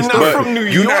 but you're not from New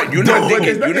York. You're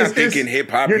not thinking hip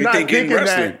hop. You're thinking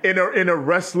wrestling. That in a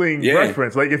wrestling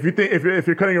reference. Like if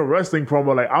you're cutting a wrestling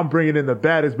promo, like I'm bringing in the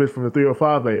baddest bitch from the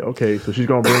 305. Like, okay, so she's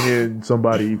gonna bring in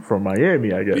somebody from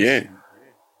Miami, I guess. Yeah.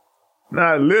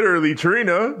 Not literally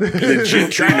Trina.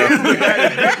 Legit Trina. The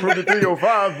baddest bitch from the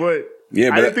 305, but.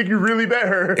 Yeah, but I didn't think you really bet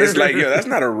her. It's like, yo, that's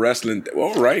not a wrestling.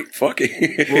 All right, fuck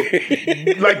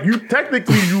it. Like you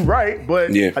technically right,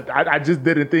 but yeah. I just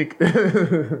didn't think.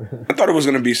 I thought it was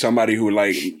gonna be somebody who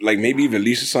like maybe even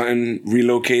Lisa something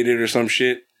relocated or some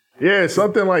shit. Yeah,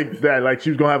 something like that. Like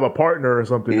she was gonna have a partner or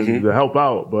something to help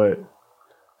out, but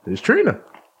it's Trina.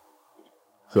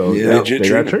 So yeah, they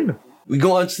got Trina. We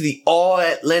go on to the All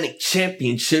Atlantic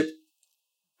Championship.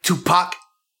 Tupac,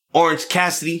 Orange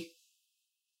Cassidy.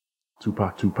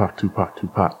 Tupac.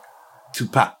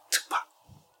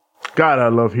 God, I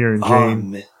love hearing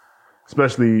Jane.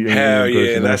 Especially in hell person.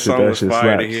 Yeah, that song was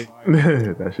fire to hear.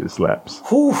 That shit slaps.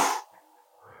 Whew.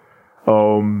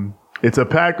 It's a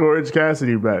Pac Orange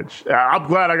Cassidy match. I'm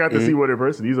glad I got to see one in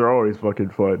person. These are always fucking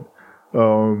fun.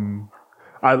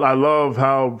 I love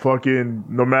how fucking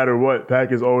no matter what,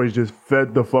 Pac is always just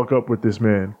fed the fuck up with this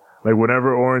man. Like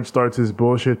whenever Orange starts his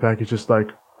bullshit, Pac is just like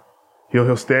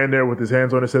he'll stand there with his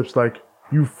hands on his hips like,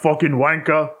 you fucking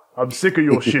wanker, I'm sick of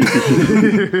your shit.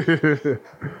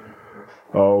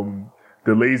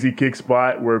 The lazy kick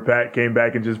spot where Pat came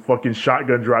back and just fucking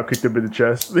shotgun drop kicked him in the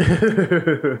chest.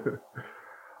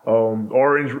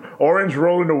 Orange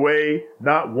rolling away,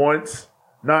 not once,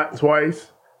 not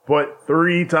twice, but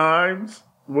 3 times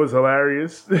was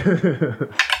hilarious.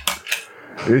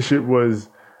 This shit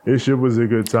was a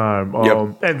good time.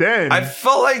 And then I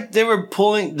felt like they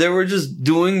were just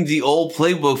doing the old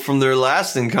playbook from their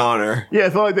last encounter. Yeah, I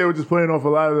felt like they were just playing off a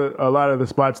lot of the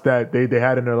spots that they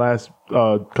had in their last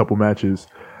couple matches.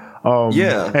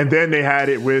 And then they had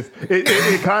it with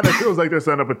it kind of feels like they're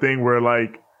setting up a thing where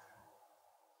like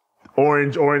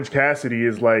Orange Cassidy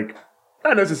is like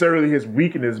not necessarily his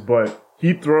weakness, but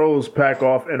he throws Pac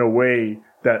off in a way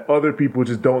that other people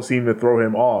just don't seem to throw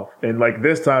him off. And like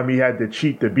this time he had to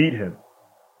cheat to beat him.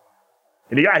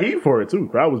 And he got heat for it too.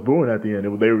 Crowd was booing at the end.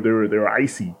 They were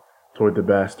icy toward the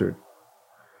bastard.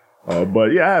 But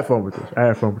yeah, I had fun with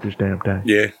this damn thing.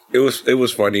 Yeah, it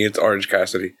was funny. It's Orange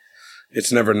Cassidy.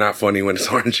 It's never not funny when it's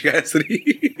Orange Cassidy.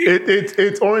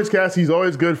 It's Orange Cassidy. He's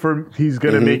always good he's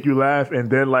gonna make you laugh, and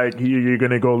then like you're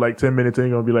gonna go like 10 minutes and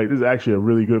you're gonna be like, this is actually a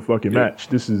really good fucking match.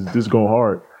 This is going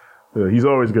hard. He's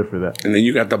always good for that. And then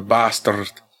you got the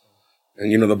bastard.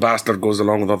 And the bastard goes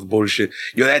along with all the bullshit.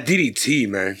 Yo, that DDT,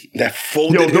 man. That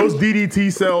folded those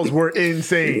DDT cells were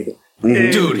insane.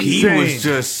 Dude, he was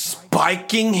just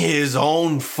spiking his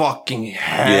own fucking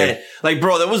head. Yeah. Like,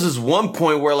 bro, there was this one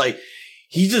point where like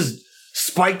he just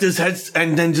spiked his head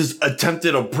and then just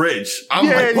attempted a bridge. I'm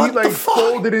like, what the fuck?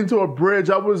 Folded into a bridge.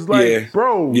 I was like,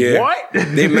 bro, what?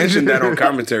 They mentioned that on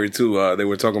commentary too. They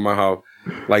were talking about how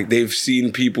like they've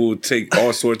seen people take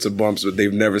all sorts of bumps, but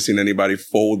they've never seen anybody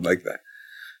fold like that.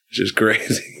 It's just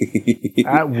crazy.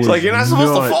 That was like you're not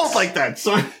supposed to fold like that,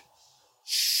 son.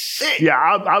 Shit. Yeah,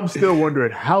 I'm still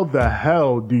wondering how the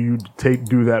hell do you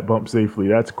do that bump safely?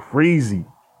 That's crazy.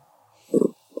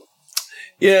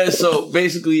 Yeah, so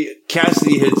basically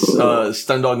Cassidy hits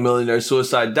Stun Dog Millionaire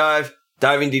Suicide Dive,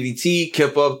 diving DDT,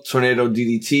 kip up, tornado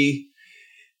DDT.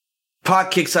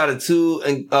 Pac kicks out of 2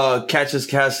 and catches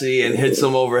Cassidy and hits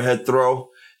him overhead throw.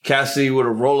 Cassidy with a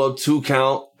roll up 2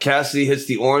 count. Cassidy hits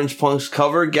the Orange Punk's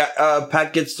cover.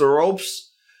 Pac gets the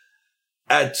ropes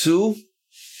at 2.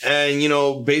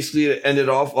 And, basically it ended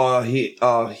off, he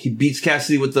beats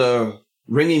Cassidy with the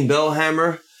ringing bell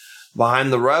hammer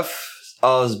behind the ref.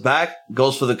 His back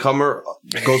goes for the cover.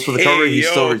 He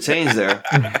still retains there.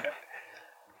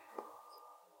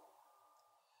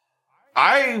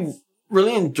 I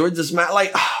really enjoyed this match.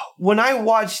 Like when I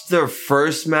watched their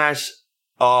first match,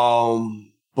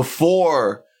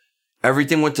 before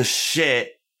everything went to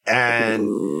shit and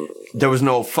there was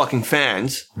no fucking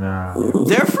fans. Nah.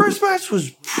 Their first match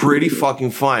was pretty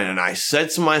fucking fun. And I said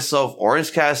to myself,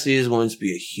 Orange Cassidy is going to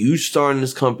be a huge star in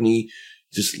this company.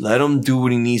 Just let him do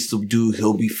what he needs to do.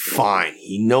 He'll be fine.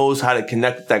 He knows how to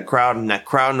connect with that crowd, and that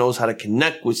crowd knows how to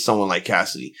connect with someone like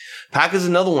Cassidy. Pac is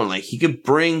another one. Like, he could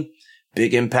bring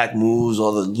big impact moves,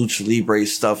 all the Lucha Libre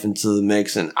stuff into the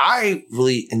mix. And I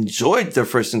really enjoyed their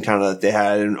first encounter that they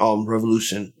had in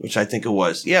Revolution, which I think it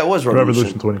was. Yeah, it was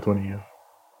Revolution. 2020, yeah.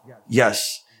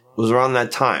 Yes. It was around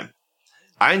that time.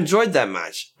 I enjoyed that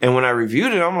match. And when I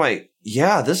reviewed it, I'm like,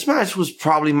 yeah, this match was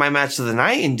probably my match of the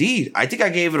night. Indeed, I think I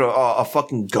gave it a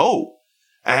fucking go.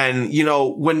 And you know,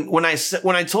 when I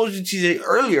told you TJ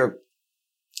earlier,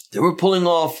 they were pulling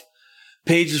off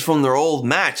pages from their old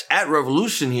match at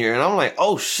Revolution here, and I'm like,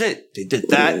 oh shit, they did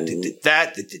that in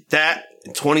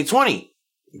 2020.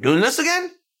 You're doing this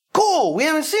again? Cool. We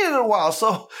haven't seen it in a while,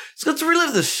 so it's good to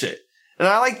relive this shit. And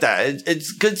I like that.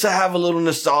 It's good to have a little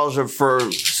nostalgia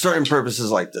for certain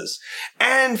purposes like this.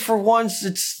 And for once,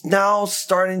 it's now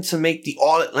starting to make the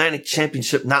All-Atlantic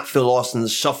Championship not feel lost in the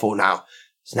shuffle now.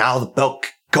 It's now the belt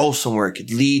could go somewhere. It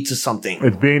could lead to something.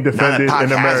 It's being defended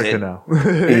in America now.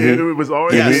 It was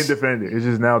already being defended. It's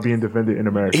just now being defended in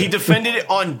America. He defended it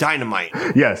on Dynamite.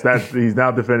 Yes, he's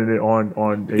now defending it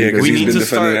on Yeah, because he's been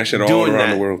defending that shit all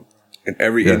around the world. In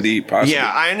every indie possible.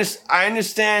 Yeah, I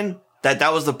understand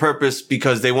that was the purpose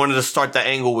because they wanted to start that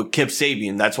angle with Kip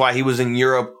Sabian. That's why he was in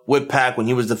Europe with Pac when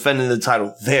he was defending the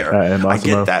title there. I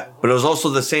get that. But it was also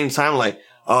the same time like,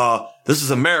 this is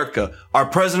America. Our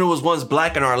president was once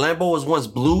black and our Lambo was once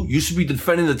blue. You should be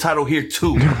defending the title here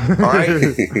too. All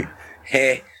right?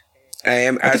 Hey, I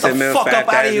am Get the fuck up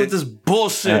out of here with this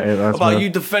bullshit about you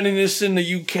defending this in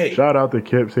the UK. Shout out to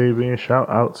Kip Sabian. Shout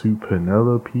out to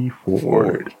Penelope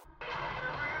Ford.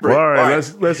 Well, all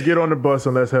right, let's get on the bus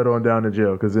and let's head on down to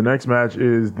jail because the next match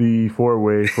is the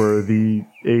 4-way for the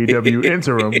AEW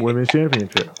Interim Women's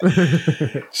Championship.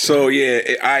 So yeah,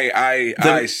 I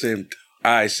simped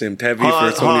heavy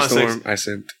for Toni Storm. I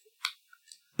simped.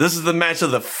 This is the match of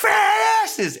the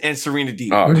fastest and Serena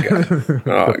Deeb. Oh god,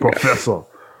 the professor. Oh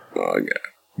god,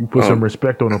 you put some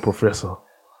respect on a professor.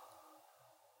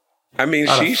 I mean,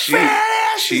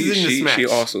 she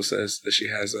also says that she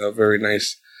has a very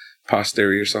nice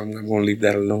posterior, so I'm going to leave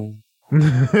that alone.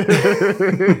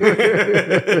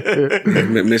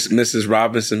 Mrs.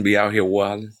 Robinson be out here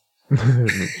wilding.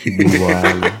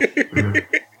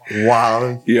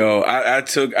 Wilding. Yo, I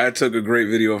took a great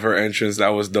video of her entrance. That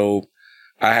was dope.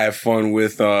 I had fun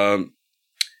with. I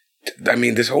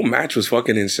mean, this whole match was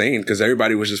fucking insane because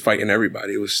everybody was just fighting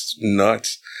everybody. It was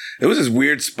nuts. It was this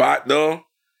weird spot though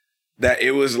that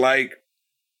it was like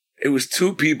it was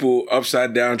two people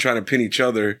upside down trying to pin each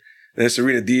other. And then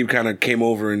Serena Deeb kind of came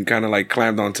over and kind of like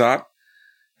climbed on top.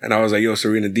 And I was like, yo,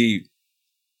 Serena Deeb,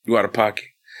 you out of pocket.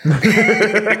 Hey,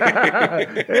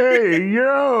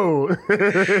 yo.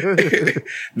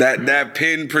 that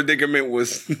pin predicament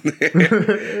was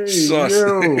sus.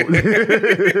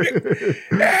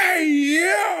 Hey,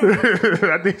 yo.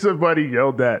 I think somebody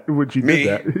yelled that when she did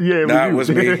that. Yeah, that was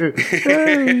me.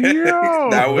 Hey, yo.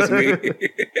 That was me.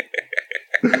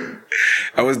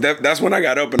 That's when I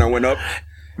got up and I went up.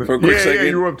 For a quick second. Yeah,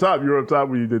 you were up top. You were up top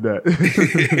when you did that.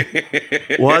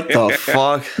 What the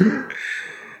fuck?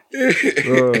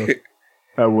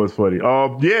 That was funny.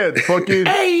 Yeah, fucking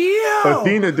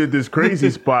Athena did this crazy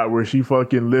spot where she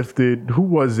fucking lifted. Who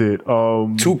was it?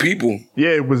 Two people.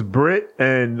 Yeah, it was Britt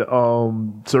and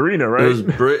Serena, right? It was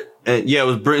Britt. And it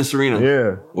was Britt and Serena.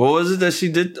 Yeah. What was it that she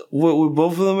did with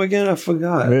both of them again? I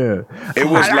forgot. Yeah. It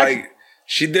was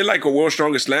she did like a World's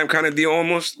Strongest Slam kind of deal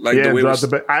almost. Like the way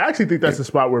I actually think that's the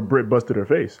spot where Britt busted her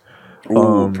face.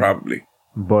 Ooh, probably.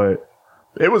 But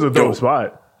it was a dope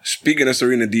spot. Speaking of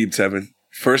Serena Deeb, Tevin,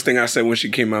 first thing I said when she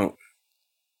came out,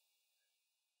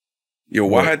 yo,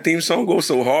 why her theme song go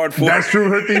so hard for? That's true.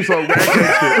 Her theme song gangster.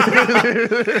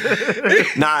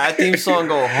 Nah, that theme song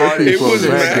go hard. It was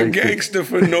mad gangster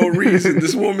for no reason.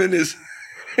 This woman is.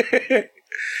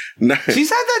 She's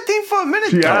had that theme for a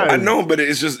minute. I know, but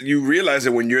it's just you realize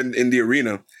it when you're in the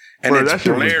arena and bro, it's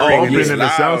blaring and it's loud. The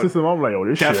sound system. I'm like, oh,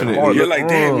 this definitely. shit hard. You're like,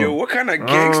 damn, yo, what kind of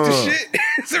gangster shit?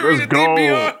 Serena Deeb be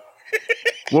on.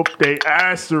 Whoop they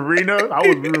ass, Serena. I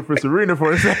was rooting for Serena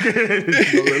for a second.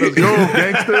 Let's go,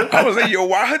 gangster. I was like, yo,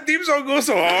 why her theme song go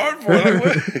so hard for? Like,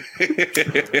 what?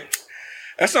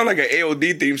 That sounds like an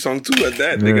AOD theme song too. At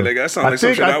that, nigga, like, that sounds like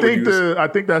something I would use. I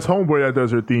think that's Homeboy that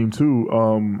does her theme too.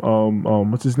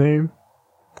 What's his name?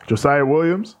 Josiah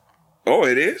Williams. Oh,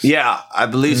 it is. Yeah, I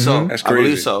believe so. That's crazy. I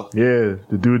believe so. Yeah,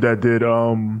 the dude that did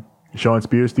Sean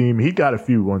Spears' theme. He got a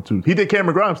few 1, 2. He did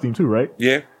Cameron Grimes' theme too, right?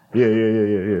 Yeah.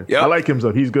 Yeah. Yep. I like him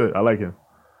stuff. He's good. I like him.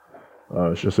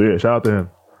 So yeah, shout out to him.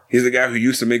 He's the guy who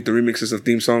used to make the remixes of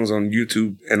theme songs on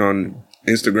YouTube and on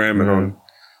Instagram and on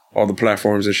all the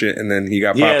platforms and shit. And then he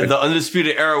got popping. Yeah, the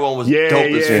Undisputed Era one was dope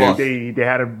as fuck. They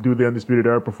had him do the Undisputed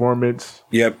Era performance.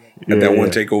 Yep. At that one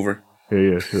takeover.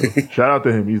 Yeah. Sure. Shout out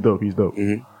to him. He's dope.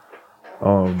 Mm-hmm.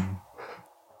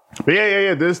 But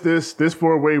yeah. This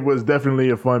 4-way was definitely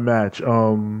a fun match.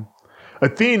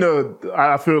 Athena,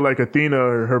 I feel like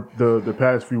Athena, the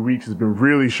past few weeks has been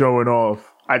really showing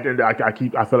off.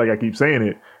 I feel like I keep saying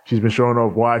it. She's been showing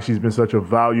off why she's been such a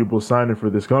valuable signing for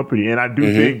this company, and I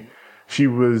do think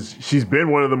she's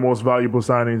been one of the most valuable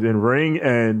signings in ring,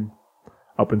 and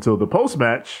up until the post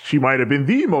match, she might have been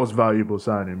the most valuable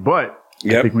signing. But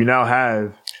I think we now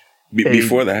have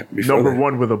before that number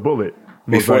one with a bullet.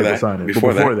 Before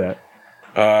that,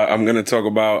 I'm gonna talk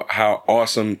about how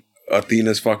awesome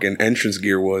Athena's fucking entrance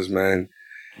gear was, man.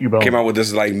 Came out with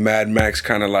this like Mad Max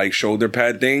kind of like shoulder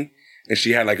pad thing, and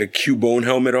she had like a Cubone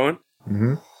helmet on.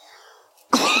 Mm-hmm.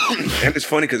 And it's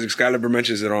funny because Excalibur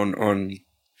mentions it on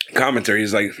commentary.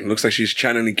 He's like, looks like she's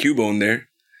channeling Cubone there.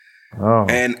 Oh.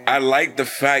 And I like the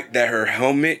fact that her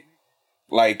helmet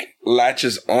like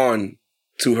latches on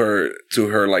to her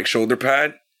like shoulder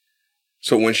pad.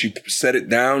 So when she set it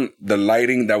down, the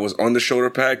lighting that was on the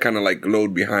shoulder pad kind of like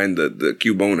glowed behind the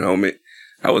Cubone helmet.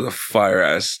 That was a fire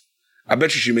ass. I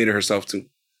bet she made it herself too.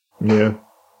 Yeah.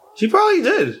 She probably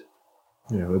did.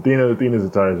 Yeah, Athena's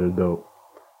attires are dope.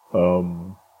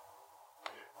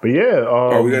 But yeah.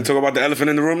 Are we going to talk about the elephant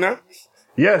in the room now?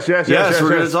 Yes. We're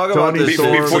going to talk about this.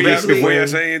 Before you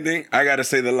say anything, I got to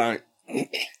say the line.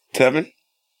 Tevin?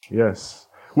 Yes.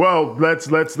 Well, let's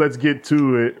get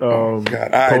to it. God. All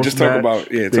right, just talk about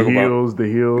the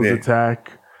heels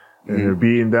attack, and they're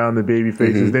beating down the baby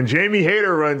faces. Then Jamie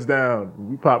Hayter runs down.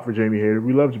 We pop for Jamie Hayter.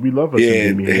 We love us. Yeah,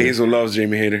 Jamie Hayter. Hazel loves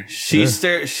Jamie Hayter. She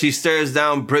stares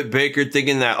down Britt Baker,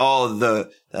 thinking that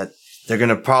that they're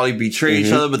gonna probably betray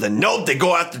each other, but then nope, they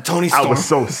go after Toni Storm. I was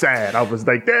so sad. I was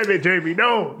like, damn it, Jamie,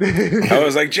 no. I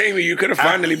was like, Jamie, you could have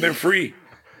finally been free.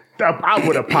 I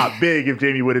would have popped big if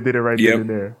Jamie would have did it right then and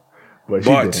there. But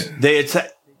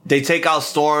they take out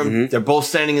Storm. They're both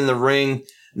standing in the ring,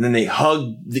 and then they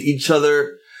hug each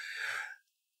other.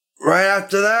 Right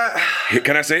after that,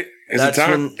 can I say it? Is it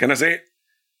time? Can I say it?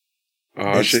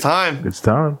 Oh, it's time. It's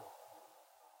time.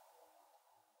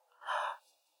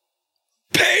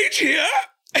 Paige here.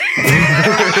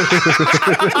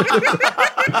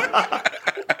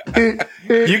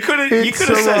 You could have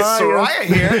said Saraya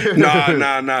here.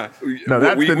 Nah. No,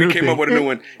 we came up with a new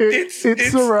one. It's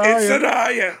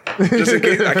Saraya. Just in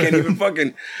case I can't even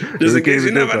fucking. Just in case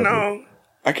you never know.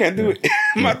 I can't do it.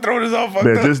 My throat is all fucked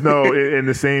up. Just know in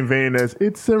the same vein as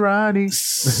it's Sarani.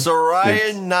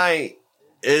 Saraya Knight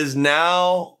is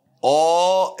now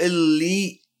all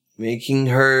elite, making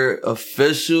her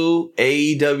official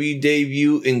AEW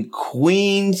debut in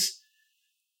Queens.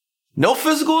 No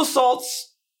physical assaults.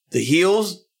 The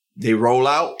heels, they roll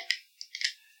out.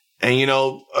 And,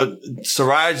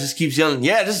 Saraya just keeps yelling,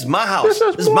 yeah, this is my house. This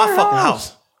is my fucking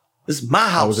house. This is my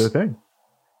house. That was their thing.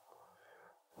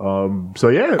 So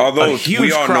yeah. Although a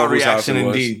huge crowd reaction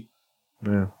indeed.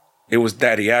 Yeah. It was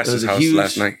Daddy Ass's house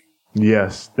last night.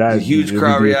 Yes. That a huge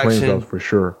crowd reaction. For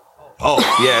sure. Oh,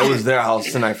 yeah, it was their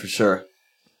house tonight for sure.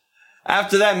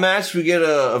 After that match, we get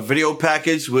a video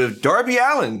package with Darby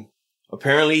Allin.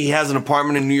 Apparently, he has an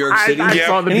apartment in New York City. I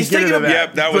saw the beginning of that.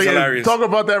 Yep, that was hilarious. Talk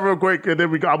about that real quick, and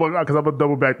then because I'm gonna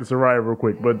double back to Saraya real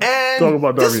quick. But talk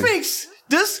about Darby.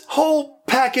 This whole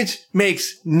package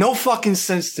makes no fucking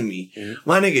sense to me.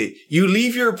 My nigga, you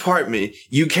leave your apartment,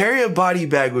 you carry a body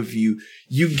bag with you,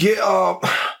 you get on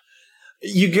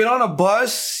a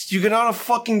bus, you get on a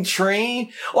fucking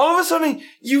train. All of a sudden,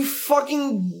 you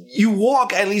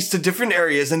walk at least to different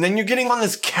areas, and then you're getting on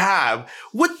this cab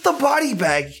with the body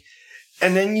bag.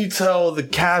 And then you tell the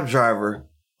cab driver,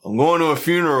 I'm going to a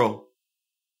funeral.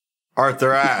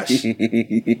 Arthur Ashe.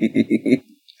 And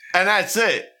that's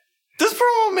it. This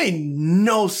promo made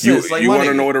no sense. You want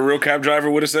to know what a real cab driver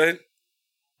would have said?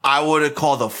 I would have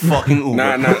called the fucking Uber.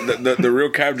 Nah. The real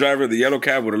cab driver, the yellow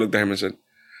cab, would have looked at him and said,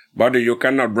 buddy, you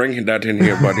cannot bring that in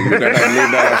here, buddy. You gotta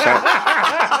leave that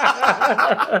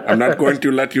outside. I'm not going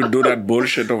to let you do that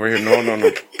bullshit over here.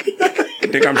 No.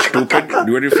 You think I'm stupid?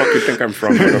 Where the fuck you think I'm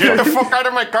from? Get the fuck out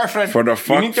of my car, friend. For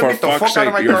fuck's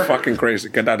sake, you're fucking crazy.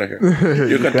 Get out of here.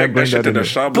 You can take that shit to the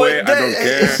subway. I don't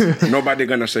care. Nobody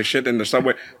gonna say shit in the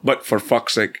subway. But for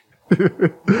fuck's sake.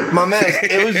 My man,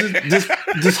 it was just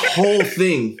this whole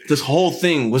thing. This whole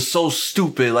thing was so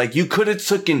stupid. Like, you could have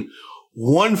taken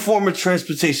one form of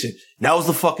transportation. That was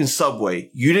the fucking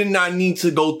subway. You did not need to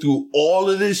go through all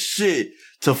of this shit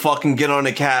to fucking get on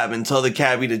a cab and tell the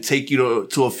cabbie to take you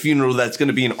to a funeral that's going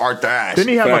to be in Arthur Ashe. Didn't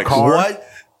he have a car? What?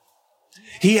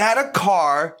 He had a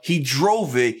car. He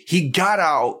drove it. He got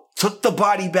out, took the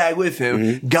body bag with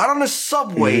him, got on the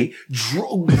subway,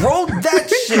 rode that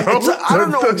shit. I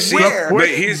don't know where.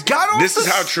 This is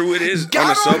how true it is on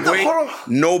the subway.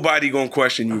 Nobody gonna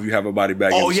question you if you have a body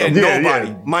bag. Oh yeah, nobody.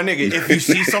 Yeah. My nigga, if you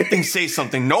see something, say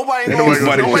something. Nobody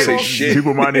gonna say shit.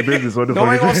 People mind their business.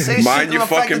 Nobody gonna say shit. Mind your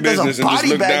fucking business and just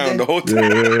look down the whole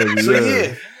time. So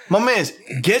yeah. My man's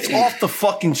gets off the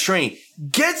fucking train,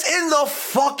 gets in the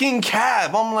fucking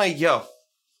cab. I'm like, yo,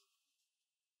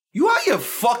 you out your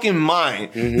fucking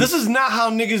mind. Mm-hmm. This is not how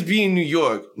niggas be in New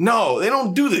York. No, they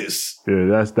don't do this. Yeah,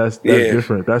 that's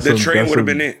different. That's the train would have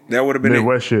been it. That would have been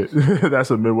Midwest shit.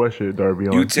 That's a Midwest shit, Darby.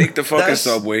 You take the fucking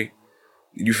subway.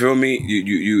 You feel me?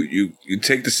 You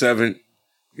take the 7.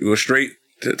 You go straight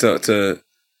to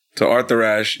Arthur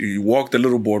Ashe. You walk the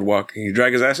little boardwalk and you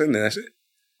drag his ass in there. That's it.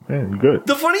 Man, you good.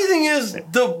 The funny thing is, they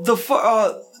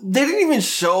didn't even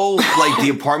show like the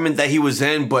apartment that he was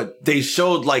in, but they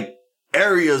showed like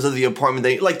areas of the apartment.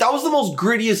 That was the most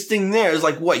grittiest thing there. It's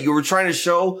like, what, you were trying to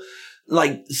show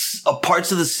like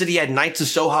parts of the city at night to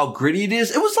show how gritty it is?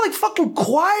 It was like fucking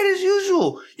quiet as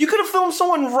usual. You could have filmed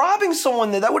someone robbing someone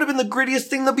there. That would have been the grittiest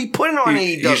thing to be putting on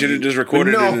AEW. You should have just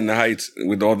recorded it in the Heights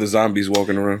with all the zombies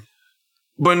walking around.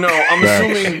 But no, I'm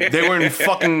assuming they were in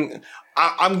fucking...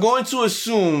 I'm going to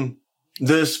assume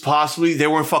this possibly they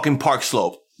were in fucking Park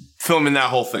Slope filming that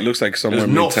whole thing. It looks like somewhere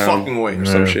in Midtown. No fucking way. Or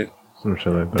some shit. Some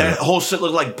shit like that. That whole shit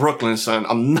looked like Brooklyn, son.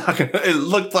 I'm not gonna... It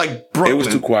looked like Brooklyn. It was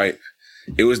too quiet.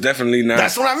 It was definitely not...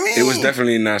 That's what I mean. It was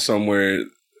definitely not somewhere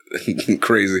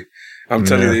crazy. I'm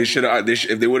telling you, they should have...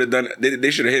 if they would have done... They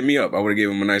should have hit me up. I would have gave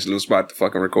them a nice little spot to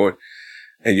fucking record.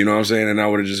 And you know what I'm saying? And I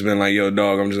would have just been like, yo,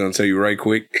 dog, I'm just going to tell you right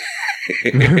quick.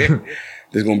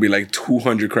 There's going to be like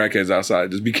 200 crackheads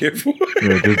outside. Just be careful.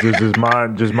 Yeah, just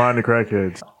mind the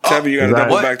crackheads. Tevin, you got to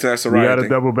double back to that Saraya You got to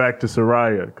double back to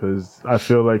Saraya because I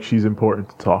feel like she's important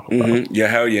to talk about. Mm-hmm. Yeah,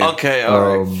 hell yeah. Okay,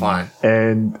 all right, fine.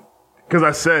 And because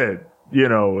I said, you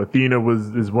know, Athena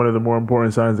is one of the more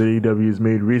important signs that AEW has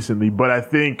made recently. But I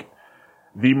think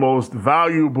the most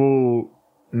valuable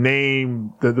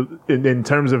name, in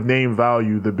terms of name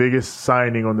value, the biggest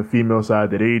signing on the female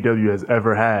side that AEW has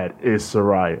ever had is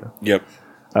Saraya. Yep.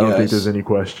 I don't think there's any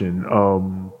question.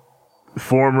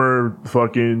 Former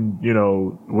fucking, you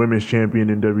know, women's champion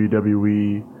in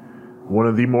WWE, one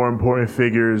of the more important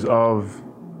figures of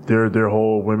their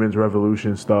whole women's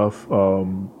revolution stuff.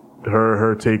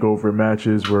 Her takeover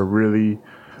matches were really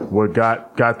what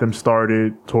got them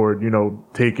started toward, you know,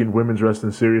 taking women's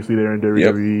wrestling seriously there in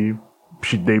WWE.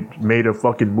 Yep. They made a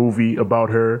fucking movie about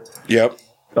her. Yep.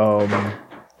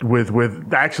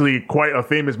 With actually quite a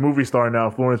famous movie star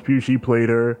now, Florence Pugh. She played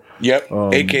her. Yep.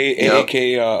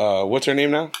 AKA what's her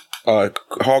name now?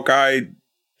 Hawkeye.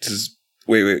 Hawkeye's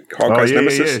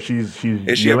nemesis. Yeah. She's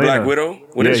is she Yelena. A Black Widow?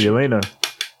 What is she? Yelena.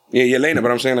 Yeah, Yelena.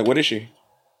 But I'm saying, like, what is she?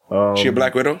 She a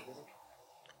Black Widow?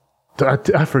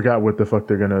 I forgot what the fuck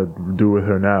they're gonna do with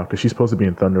her now because she's supposed to be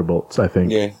in Thunderbolts, I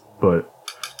think. Yeah. But.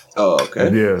 Oh,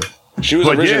 okay. Yeah. She was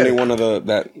originally one of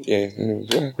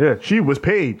Yeah, she was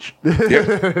Paige.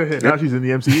 Yeah. Now she's in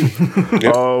the MCU.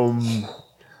 Yeah.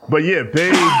 But yeah,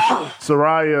 Paige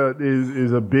Saraya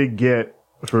is a big get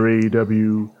for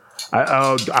AEW.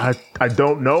 I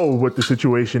don't know what the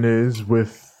situation is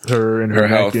with her and her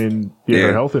health neck and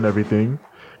her health and everything.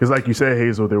 Because like you said,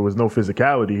 Hazel, there was no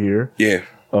physicality here. Yeah.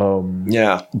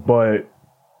 But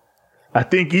I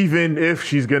think even if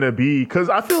she's gonna be, because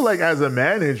I feel like as a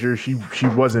manager, she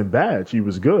wasn't bad. She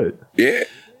was good. Yeah.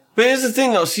 But here's the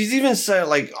thing, though. She's even said,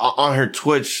 like, on her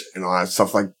Twitch and all that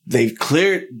stuff, like,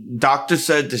 doctor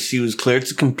said that she was cleared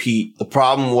to compete. The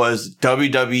problem was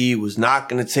WWE was not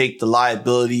going to take the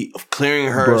liability of clearing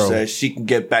her so that she can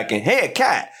get back in. Hey, a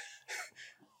cat.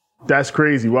 That's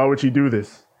crazy. Why would she do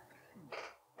this?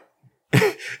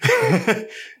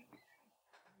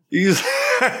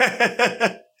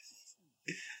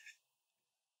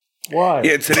 Why?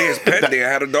 Yeah, today is pet day. I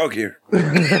had a dog here.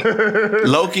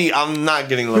 Loki, I'm not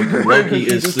getting Loki. Loki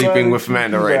is sleeping with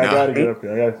Amanda right now. I gotta get up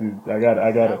here. I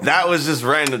got it. That was just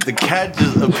random. The cat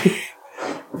just appeared.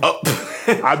 Oh.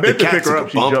 I meant to pick her up.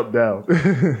 She jumped down.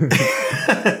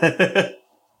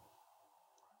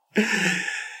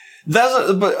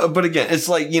 But again, it's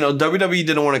like, you know, WWE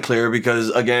didn't want to clear her because,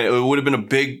 again, it would have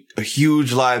been a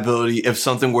huge liability if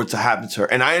something were to happen to her.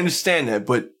 And I understand that,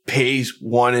 but Paige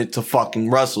wanted to fucking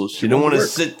wrestle. She didn't want to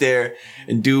sit there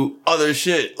and do other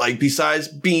shit. Like, besides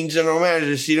being general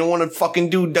manager, she didn't want to fucking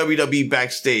do WWE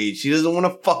backstage. She doesn't want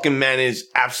to fucking manage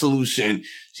Absolution.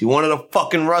 She wanted to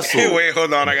fucking wrestle. Hey, wait,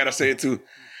 hold on. I gotta say it too.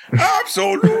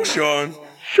 Absolution.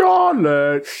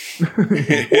 Charlotte,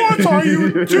 what are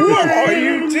you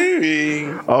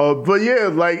doing? But yeah,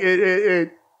 like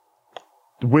it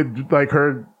with like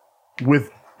her with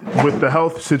the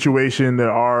health situation,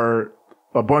 there are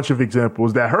a bunch of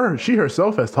examples that she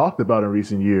herself has talked about in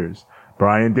recent years.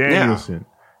 Bryan Danielson,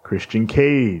 Christian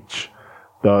Cage.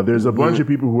 There's a bunch of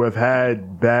people who have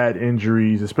had bad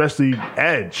injuries, especially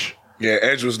Edge. Yeah,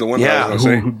 Edge was the one that I was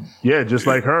gonna say. Just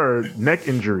like her, neck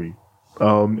injury.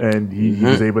 and he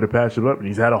was able to patch it up, and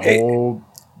he's had a whole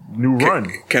new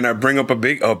run. Can I bring up a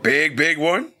big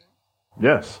one?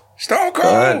 Yes. Stone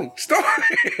Cold.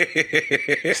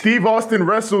 Steve Austin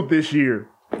wrestled this year.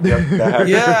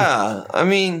 Yeah, I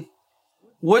mean,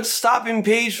 what's stopping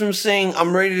Paige from saying,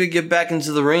 I'm ready to get back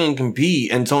into the ring and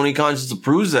compete? And Tony Khan just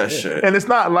approves that shit. And it's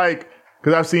not like,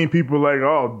 because I've seen people like,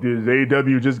 oh, is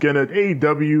AEW just gonna,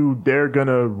 AEW, they're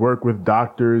gonna work with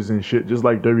doctors and shit just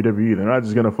like WWE. They're not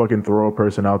just gonna fucking throw a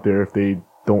person out there if they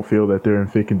don't feel that they're in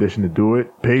fit condition to do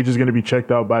it. Paige is gonna be checked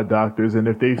out by doctors, and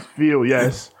if they feel,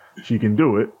 yes, she can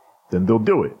do it, then they'll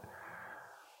do it.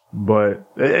 But,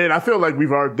 and I feel like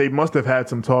they must have had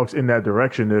some talks in that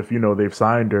direction if, they've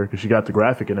signed her, because she got the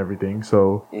graphic and everything,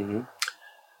 so.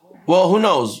 Well, who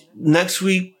knows? Next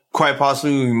week, quite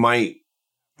possibly, we might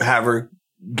have her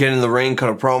get in the ring, cut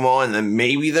a promo, and then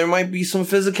maybe there might be some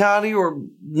physicality, or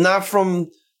not from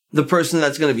the person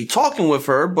that's going to be talking with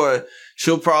her, but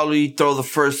she'll probably throw the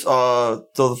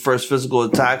first physical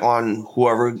attack on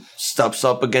whoever steps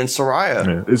up against Saraya.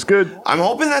 Yeah, it's good. I'm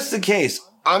hoping that's the case.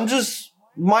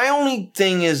 My only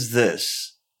thing is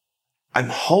this. I'm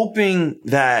hoping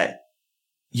that,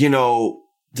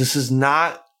 this is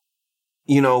not,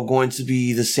 going to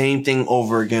be the same thing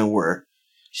over again where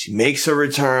she makes a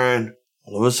return,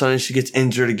 all of a sudden she gets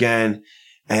injured again,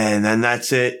 and then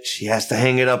that's it. She has to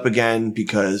hang it up again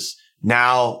because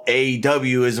now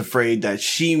AEW is afraid that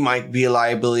she might be a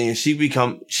liability and she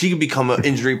could become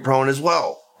injury prone as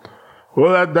well.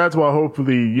 Well, that's why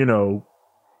hopefully,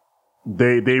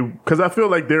 they because I feel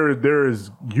like there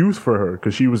is use for her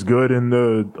because she was good in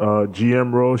the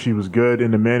GM role, she was good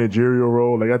in the managerial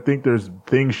role. Like, I think there's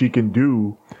things she can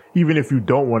do even if you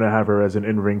don't want to have her as an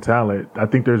in-ring talent. I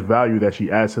think there's value that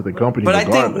she adds to the company. But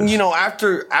regardless. I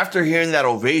think after hearing that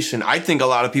ovation, I think a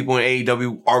lot of people in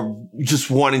AEW are just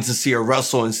wanting to see her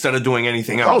wrestle instead of doing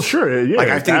anything else. Oh, sure, yeah,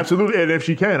 I think, absolutely. And if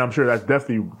she can, I'm sure that's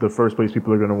definitely the first place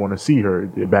people are going to want to see her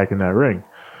back in that ring.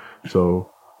 So.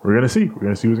 We're going to see. We're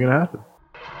going to see what's going to happen.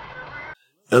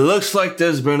 It looks like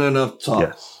there's been enough talk.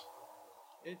 Yes.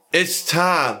 It's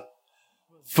time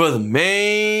for the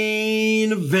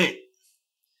main event.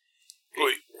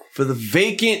 For the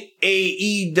vacant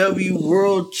AEW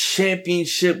World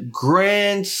Championship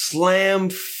Grand Slam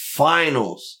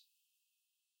Finals.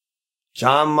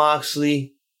 Jon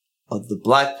Moxley of the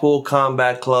Blackpool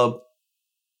Combat Club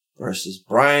versus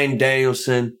Bryan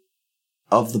Danielson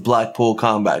of the Blackpool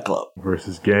Combat Club.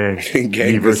 Versus Gang.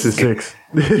 Gang versus Six.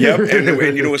 Yep.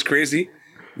 And you know what's crazy?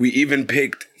 We even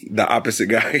picked the opposite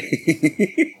guy.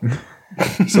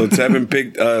 So Tevin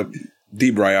picked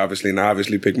D-Bry, obviously, and I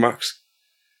obviously picked Mox.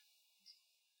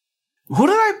 Who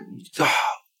did I...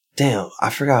 Oh, damn, I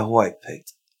forgot who I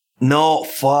picked. No,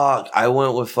 fuck. I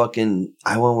went with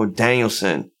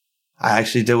Danielson. I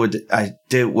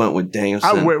went with Danielson.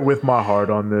 I went with my heart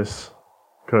on this.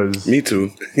 Cause me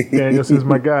too. Danielson's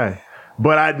my guy.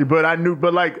 But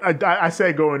I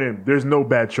said going in, there's no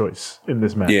bad choice in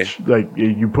this match. Yeah. Like,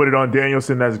 you put it on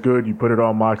Danielson, that's good. You put it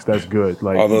on Mox, that's good.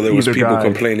 Like, although there was people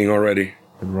complaining already.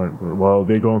 Well,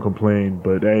 they go and complain,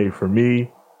 but hey, for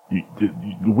me,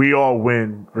 we all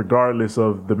win regardless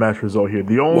of the match result here.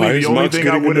 Why is Mox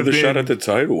getting another shot at the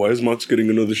title? Why is Mox getting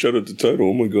another shot at the title?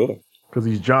 Oh my god. Because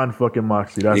he's John fucking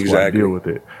Moxley. That's why I deal with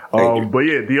it. But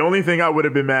yeah, the only thing I would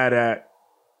have been mad at,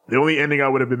 the only ending I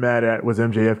would have been mad at was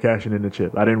MJF cashing in the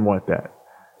chip. I didn't want that.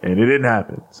 And it didn't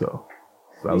happen. So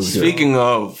I was Speaking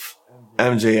of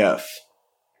MJF.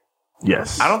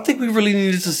 Yes. I don't think we really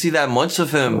needed to see that much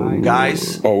of him,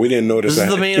 guys. Oh, we didn't notice that. This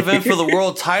is the main event for the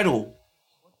world title.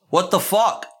 What the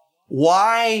fuck?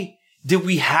 Why did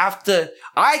we have to...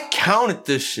 I counted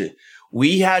this shit.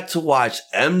 We had to watch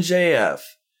MJF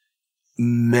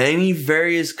many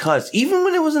various cuts. Even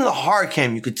when it was in the hard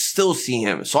cam, you could still see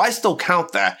him. So I still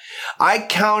count that. I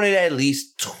counted at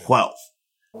least 12.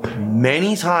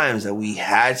 Many times that we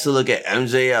had to look at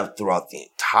MJF throughout the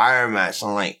entire match.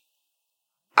 I'm like,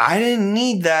 I didn't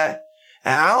need that.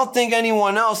 And I don't think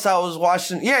anyone else that was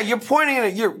watching. Yeah, you're pointing at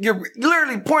it. You're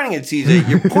literally pointing at TJ.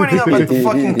 You're pointing up at the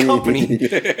fucking company.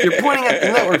 You're pointing at the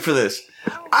network for this.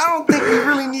 I don't think we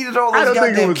really needed all those goddamn camera cuts. I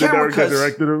don't think it was the network that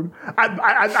directed him.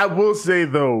 I will say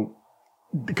though,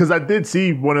 because I did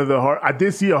see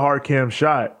a hard cam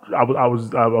shot. I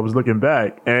was looking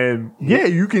back, and yeah,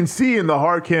 you can see in the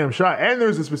hard cam shot, and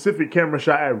there's a specific camera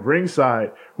shot at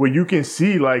ringside where you can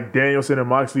see like Danielson and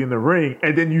Moxley in the ring,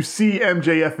 and then you see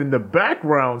MJF in the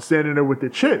background standing there with the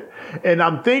chip. And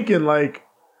I'm thinking like,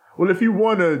 well, if you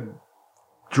want to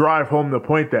drive home the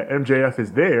point that MJF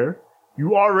is there,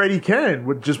 you already can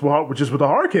with just with the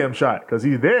hard cam shot because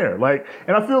he's there. Like,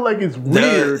 and I feel like it's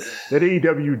weird that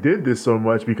AEW did this so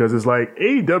much because it's like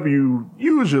AEW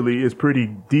usually is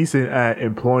pretty decent at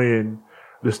employing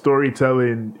the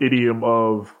storytelling idiom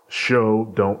of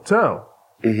show, don't tell.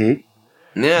 Mm-hmm.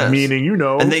 Yeah. Meaning,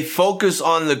 and they focus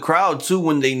on the crowd too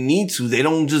when they need to. They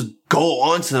don't just go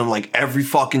onto them like every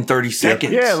fucking 30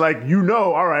 seconds. Yeah, like,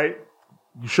 all right.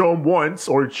 You show them once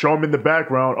or show them in the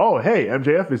background. Oh, hey,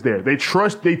 MJF is there. They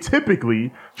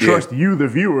typically trust you, the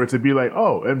viewer, to be like,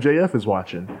 oh, MJF is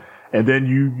watching. And then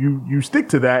you stick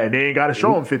to that and they ain't got to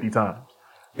show him 50 times.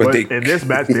 But in this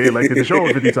match, they elected to show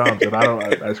him 50 times. And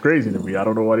that's crazy to me. I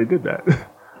don't know why they did that.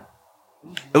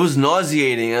 It was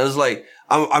nauseating. I was like,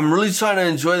 I'm really trying to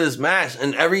enjoy this match.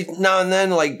 And every now and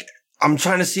then, like, I'm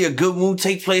trying to see a good move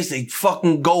take place. They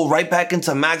fucking go right back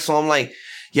into Max. So I'm like,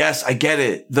 yes, I get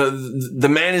it. The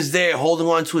man is there holding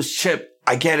on to his chip.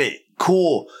 I get it.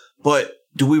 Cool. But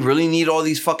do we really need all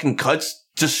these fucking cuts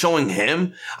just showing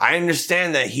him? I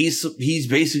understand that he's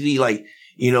basically like,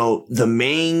 the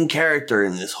main character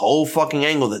in this whole fucking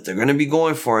angle that they're going to be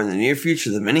going for in the near future.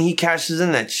 The minute he cashes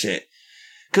in that shit.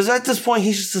 Cause at this point,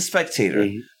 he's just a spectator.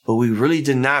 Mm-hmm. But we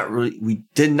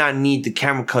did not need the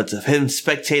camera cuts of him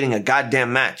spectating a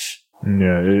goddamn match.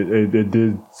 Yeah, it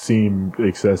did seem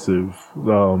excessive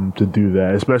to do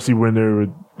that, especially when there were,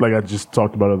 like I just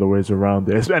talked about, other ways around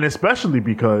it, and especially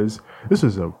because this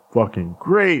is a fucking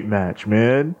great match,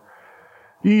 man.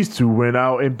 These two went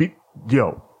out and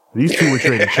these two were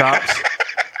trading chops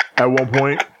at one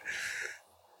point.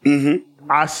 Mm-hmm.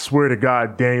 I swear to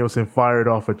God, Danielson fired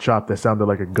off a chop that sounded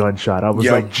like a gunshot. I was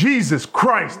like, Jesus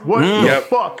Christ, what the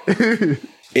fuck?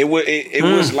 It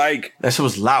was like that shit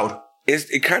was loud.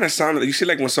 It kind of sounded, you see,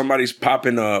 like when somebody's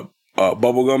popping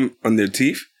bubble gum on their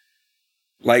teeth.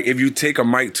 Like if you take a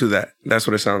mic to that, that's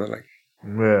what it sounded like.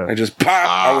 Yeah, I just pop.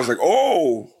 I was like,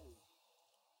 oh.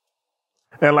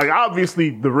 And like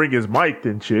obviously the ring is mic'd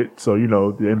and shit, so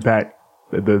the impact,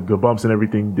 the bumps and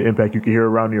everything, the impact you can hear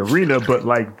around the arena. But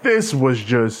like this was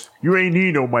just, you ain't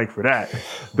need no mic for that.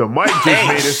 The mic just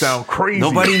made it sound crazy.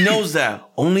 Nobody knows that.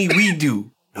 Only we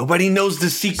do. Nobody knows the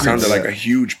secret. Sounded like a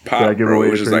huge pop. Did I give bro. away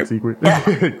It was the just like secret?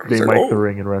 They mic the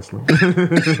ring in wrestling.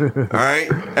 All right,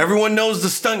 everyone knows the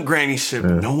stunt granny shit.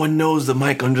 But no one knows the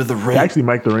mic under the ring. They actually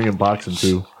mic the ring in boxing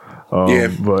too.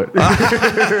 But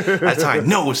that's how I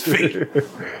know it's fake.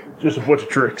 Just a bunch of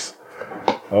tricks.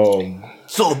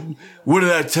 So, what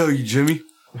did I tell you, Jimmy?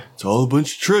 It's all a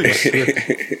bunch of tricks.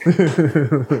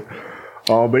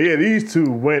 But yeah, these two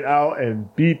went out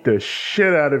and beat the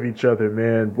shit out of each other,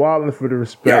 man. Wilding for the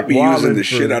respect. Yeah, I be using the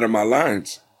shit out of my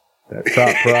lines. That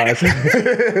top prize.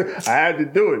 I had to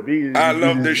do it. I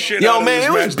love the shit out of this match. Yo,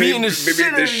 man, it was beating the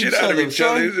shit out of each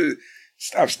other.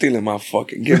 Stop stealing my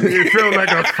fucking gift. It felt like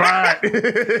a fight.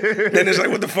 Then it's like,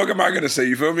 what the fuck am I going to say?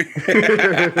 You feel me?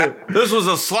 This was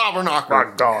a slobber knocker.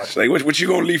 My God. It's like, what you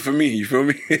going to leave for me? You feel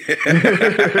me?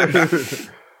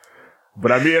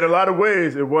 But I mean, in a lot of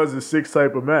ways, it was a 6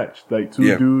 type of match. Like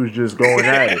two dudes just going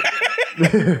at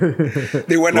it.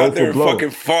 They went out there and fucking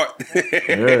fought.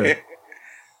 Yeah.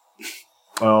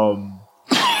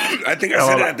 I think I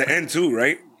said it at the end too,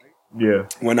 right? Yeah.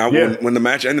 When the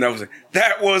match ended, I was like,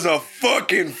 that was a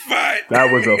fucking fight.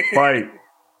 That was a fight.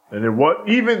 And it was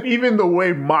even the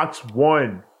way Mox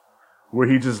won, where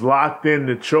he just locked in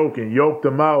the choke and yoked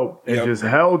him out and just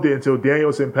held it until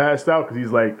Danielson passed out because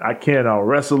he's like, I can't out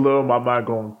wrestle him. I'm not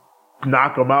going to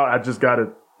knock him out. I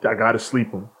gotta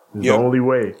sleep him. It's the only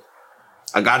way.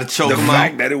 I gotta choke him out. The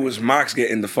fact that it was Mox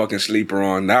getting the fucking sleeper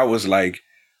on, that was like,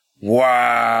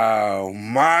 wow,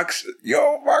 Mox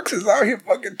is out here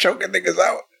fucking choking niggas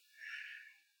out.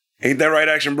 Ain't that right,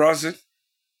 Action Bronson?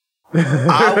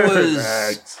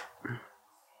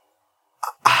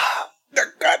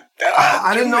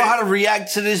 I didn't know how to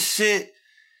react to this shit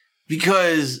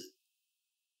because,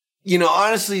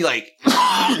 honestly, like,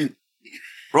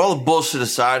 for all the bullshit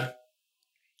aside,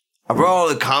 I brought all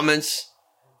the comments,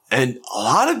 and a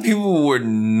lot of people were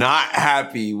not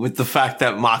happy with the fact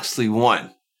that Moxley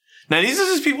won. Now, these are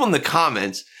just people in the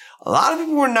comments. A lot of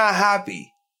people were not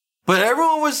happy. But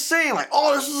everyone was saying, like,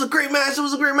 oh, this was a great match. It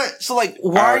was a great match. So, like,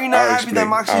 why are you not happy that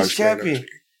Moxley's champion?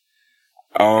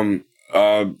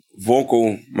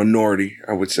 Vocal minority,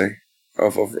 I would say,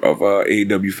 of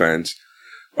AEW fans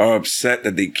are upset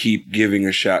that they keep giving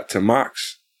a shot to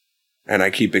Mox. And I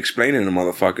keep explaining to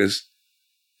motherfuckers,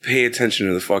 pay attention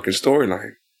to the fucking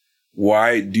storyline.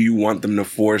 Why do you want them to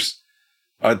force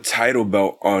a title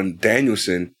belt on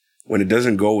Danielson when it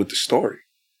doesn't go with the story?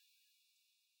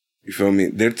 You feel me?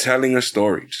 They're telling a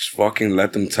story. Just fucking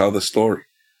let them tell the story.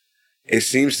 It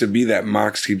seems to be that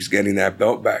Mox keeps getting that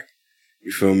belt back.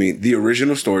 You feel me? The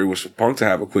original story was for Punk to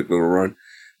have a quick little run.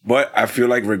 But I feel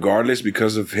like regardless,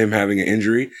 because of him having an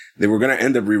injury, they were going to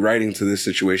end up rewriting to this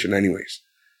situation anyways.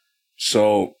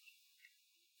 So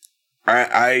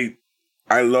I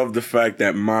love the fact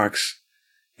that Mox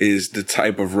is the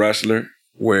type of wrestler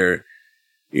where,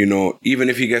 you know, even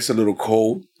if he gets a little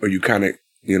cold or you kind of,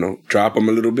 you know, drop him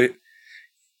a little bit,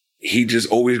 he just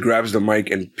always grabs the mic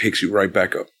and picks you right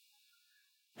back up.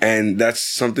 And that's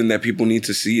something that people need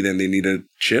to see. Then they need to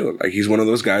chill. Like, he's one of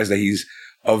those guys that he's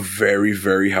a very,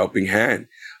 very helping hand.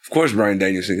 Of course, Bryan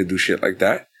Danielson could do shit like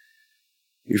that.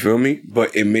 You feel me?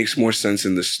 But it makes more sense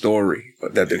in the story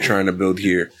that they're trying to build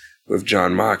here with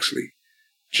Jon Moxley.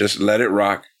 Just let it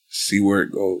rock, see where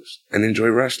it goes, and enjoy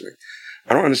wrestling.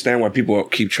 I don't understand why people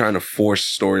keep trying to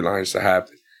force storylines to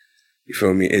happen. You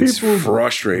feel me? It's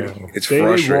frustrating. Yeah. It's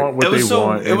frustrating. It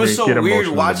was so weird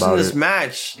watching this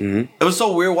match. Mm-hmm. It was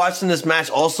so weird watching this match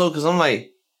also because I'm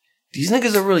like, these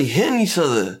niggas are really hitting each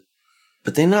other.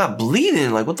 But they're not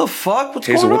bleeding. Like, what the fuck? What's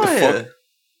going on here?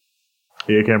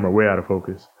 Yeah, camera way out of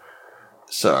focus.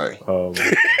 Sorry. I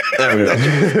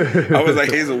was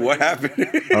like, Hazel, what happened?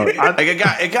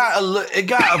 It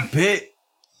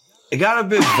got a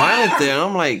bit violent there. And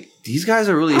I'm like, these guys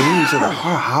are really hitting each other.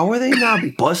 How are they not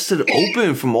busted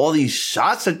open from all these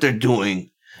shots that they're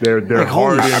doing? They're like,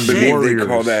 hard. I believe they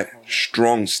call that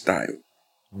strong style.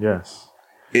 Yes.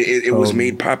 It was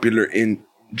made popular in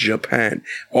Japan.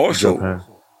 Also,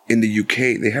 in the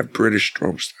UK, they have British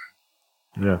strong style.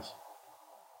 Yes.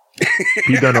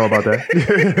 You don't know about that.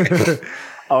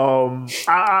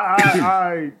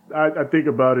 I think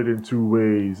about it in two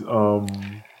ways.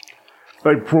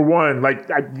 Like, for one, like,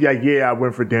 I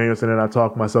went for Danielson and I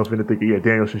talked myself into thinking,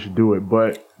 Danielson should do it.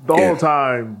 But the whole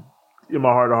time, in my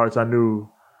heart of hearts, I knew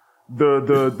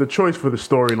the choice for the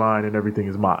storyline and everything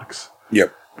is Mox.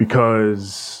 Yep.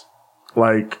 Because,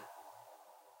 like,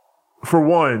 for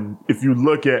one, if you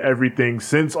look at everything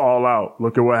since All Out,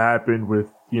 look at what happened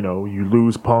with, you know, you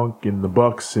lose Punk and the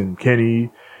Bucks and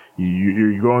Kenny.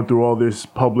 You're going through all this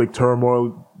public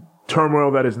turmoil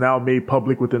that is now made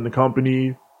public within the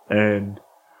company. And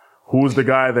who's the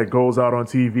guy that goes out on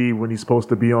TV when he's supposed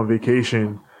to be on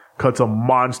vacation, cuts a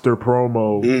monster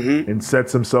promo, and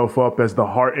sets himself up as the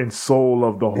heart and soul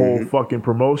of the whole fucking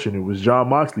promotion? It was Jon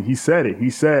Moxley. He said it. He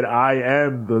said, I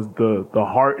am the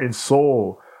heart and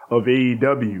soul of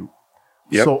AEW.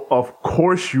 Yep. So, of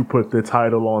course, you put the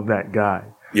title on that guy.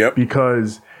 Yep.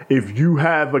 Because if you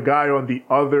have a guy on the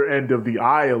other end of the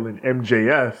aisle in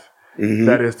MJF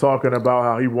that is talking about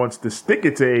how he wants to stick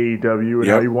it to AEW and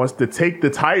how he wants to take the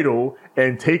title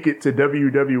and take it to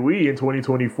WWE in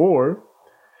 2024,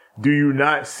 do you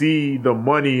not see the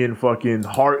money and fucking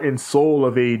heart and soul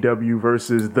of AEW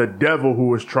versus the devil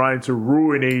who is trying to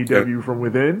ruin AEW from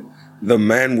within? The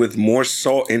man with more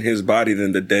salt in his body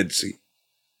than the Dead Sea.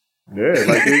 Yeah,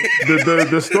 like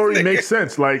the story makes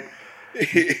sense. Like,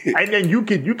 and then you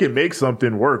can make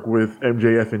something work with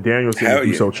MJF and Danielson if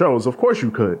you so chose. Of course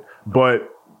you could, but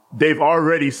they've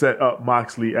already set up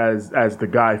Moxley as the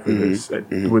guy for this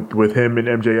with him and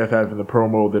MJF having the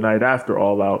promo the night after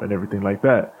All Out and everything like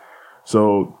that.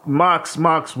 So Mox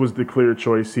was the clear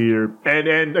choice here,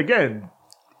 and again,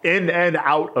 in and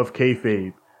out of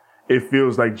kayfabe, it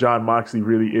feels like Jon Moxley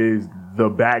really is the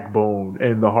backbone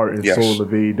and the heart and soul of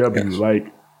AEW. Yes.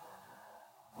 Like,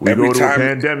 we go to a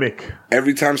pandemic.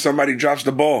 Every time somebody drops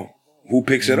the ball, who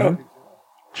picks it up?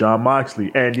 Jon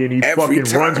Moxley. And then he fucking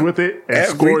runs with it and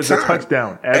scores a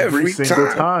touchdown every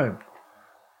single time.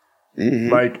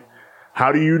 Like,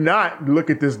 how do you not look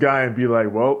at this guy and be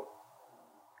like, well,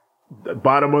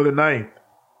 bottom of the ninth,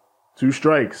 2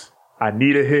 strikes. I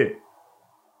need a hit.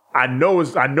 I know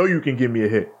you can give me a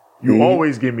hit. You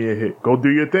always give me a hit. Go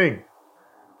do your thing.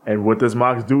 And what does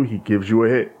Mox do? He gives you a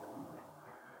hit.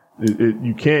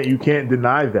 You can't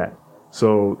deny that.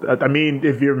 So, I mean,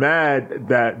 if you're mad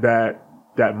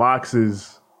that Mox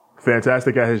is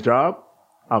fantastic at his job,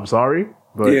 I'm sorry,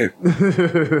 but he is.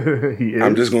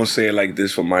 I'm just gonna say it like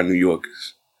this for my New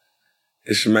Yorkers.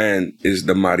 This man is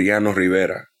the Mariano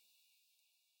Rivera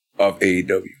of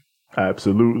AEW.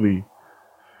 Absolutely.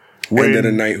 End of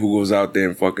the night, who goes out there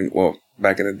and fucking, well,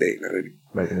 back in the day,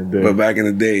 but back in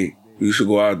the day, we used to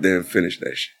go out there and finish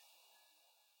that shit.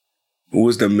 Who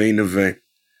was the main event?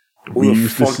 Who the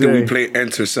fuck did we play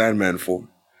Enter Sandman for?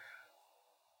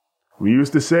 We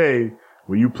used to say,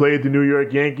 when you played the New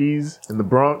York Yankees in the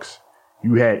Bronx,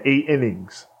 you had 8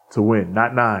 innings to win,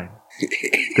 not 9.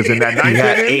 Because in that 9th inning,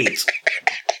 had 8.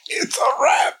 It's a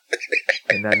wrap.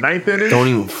 In that 9th inning, don't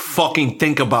even fucking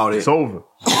think about it. It's over.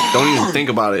 Don't even think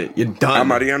about it. You're done. I'm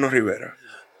Mariano Rivera.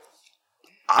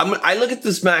 I look at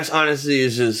this match, honestly,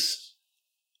 as just,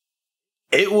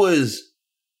 it was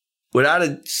without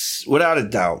a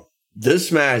doubt,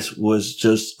 this match was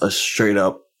just a straight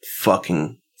up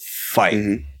fucking fight.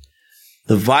 Mm-hmm.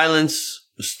 The violence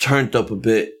was turned up a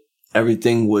bit.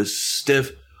 Everything was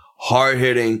stiff, hard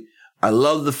hitting. I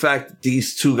love the fact that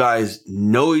these two guys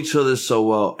know each other so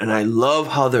well, and I love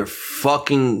how they're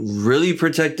fucking really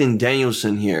protecting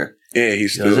Danielson here. Yeah, he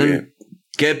doesn't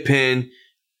get pinned,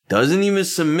 doesn't even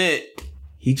submit.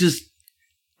 He just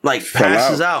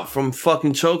passes out from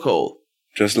fucking chokehold.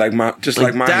 Just like my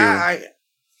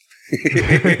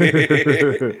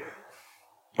hero.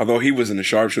 Although he was in the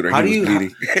sharpshooter, he was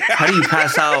bleeding. How do you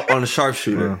pass out on a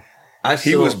sharpshooter? Yeah.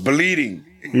 He was bleeding.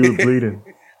 He was bleeding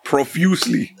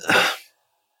profusely.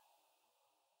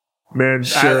 Man,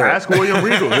 sure. Ask William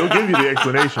Regal. He'll give you the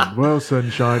explanation. Well,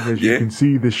 Sunshine, as you can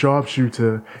see, the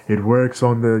sharpshooter, it works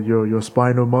on your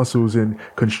spinal muscles and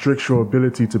constricts your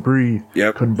ability to breathe.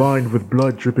 Yep. Combined with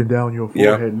blood dripping down your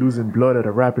forehead, losing blood at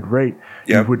a rapid rate,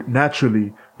 you would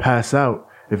naturally pass out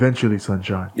eventually,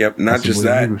 Sunshine. Yep. Not just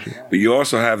that, but you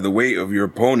also have the weight of your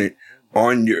opponent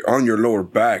on your lower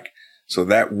back. So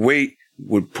that weight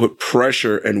would put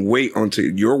pressure and weight onto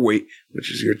your weight, which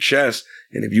is your chest.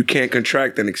 And if you can't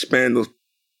contract and expand those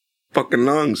fucking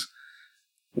lungs,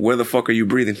 where the fuck are you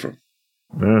breathing from?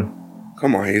 Man.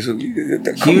 Come on, Hazel.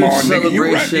 Come on, nigga. You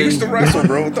used to wrestle,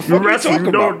 bro. What the fuck are you talking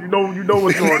about? You know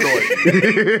what's going on.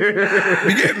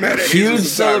 You get mad at Huge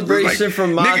celebration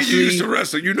from Moxley. Nigga, you used to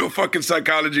wrestle. You know fucking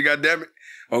psychology, goddammit.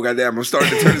 Oh, goddamn. I'm starting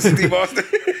to turn to Steve Austin.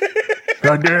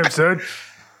 Goddamn, son.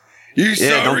 You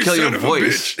sorry, don't kill your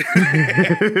voice.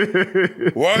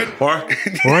 What?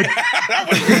 What?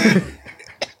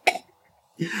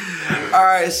 All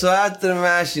right, so after the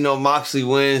match, Moxley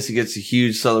wins. He gets a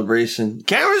huge celebration.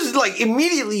 Cameras,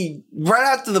 immediately, right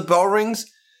after the bell rings,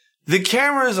 the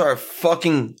cameras are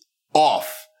fucking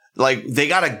off. They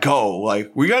gotta go.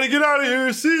 We gotta get out of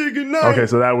here. See you, good night. Okay,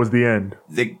 so that was the end.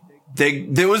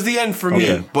 There was the end for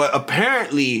me. But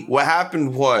apparently, what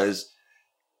happened was,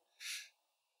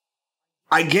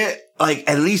 I get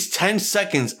at least 10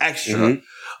 seconds extra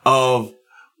of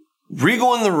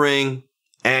Regal in the ring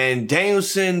and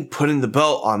Danielson putting the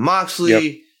belt on Moxley.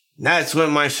 Yep. That's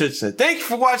when my shit said, thank you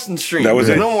for watching the stream. That was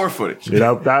it. No more footage.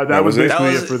 Yeah, that was basically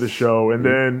it for the show. And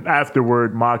then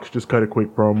afterward, Mox just cut a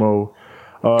quick promo.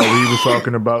 He was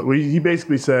talking about, he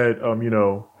basically said,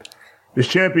 this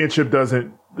championship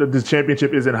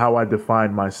isn't how I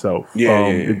define myself.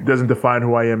 It doesn't define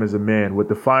who I am as a man. What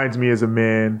defines me as a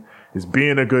man is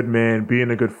being a good man,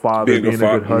 being a good father, being a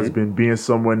good husband, being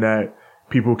someone that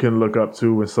people can look up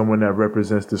to and someone that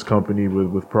represents this company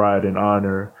with pride and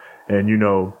honor. And,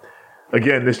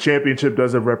 again, this championship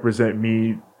doesn't represent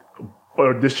me,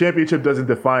 or this championship doesn't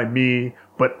define me,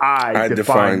 but I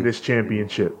define this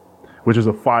championship, which is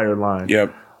a fire line.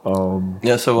 Yep.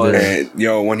 Yes, it was. And,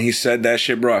 when he said that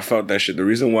shit, bro, I felt that shit. The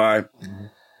reason why,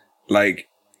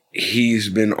 he's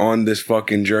been on this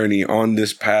fucking journey, on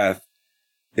this path,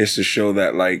 is to show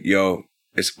that,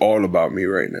 it's all about me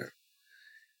right now.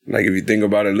 If you think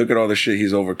about it, look at all the shit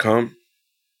he's overcome.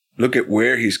 Look at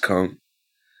where he's come.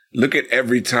 Look at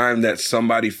every time that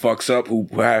somebody fucks up who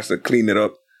has to clean it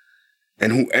up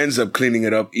and who ends up cleaning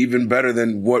it up even better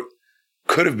than what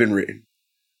could have been written.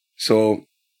 So,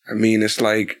 it's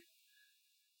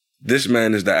this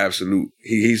man is the absolute.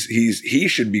 He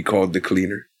should be called the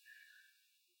cleaner.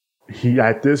 He,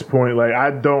 at this point,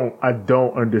 I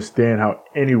don't understand how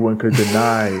anyone could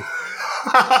deny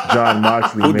Jon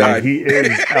Moxley, man. Died? He is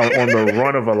on the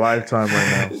run of a lifetime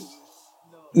right now.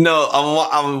 No,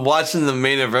 I'm watching the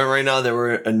main event right now. They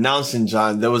were announcing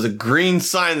Jon. There was a green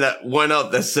sign that went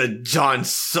up that said Jon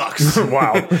sucks.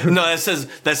 Wow. No, that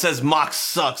says Mox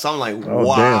sucks. I'm like,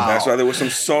 wow. Damn. That's why there was some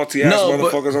salty ass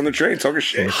motherfuckers on the train talking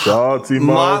shit. Salty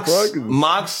motherfuckers.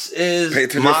 Mox is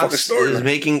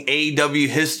making AEW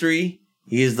history.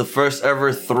 He is the first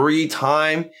ever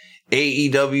 3-time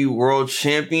AEW World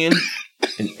Champion,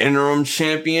 an interim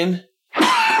champion.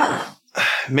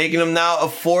 Making him now a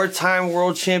 4-time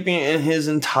world champion in his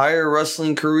entire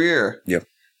wrestling career. Yep.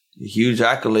 A huge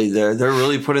accolade there. They're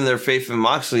really putting their faith in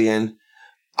Moxley, and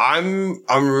I'm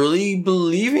really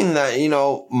believing that,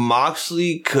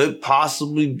 Moxley could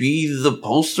possibly be the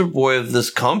poster boy of this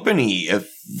company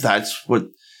if that's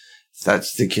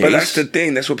the case. But that's the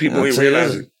thing. That's what people ain't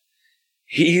realizing.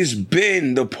 He's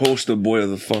been the poster boy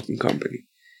of the fucking company.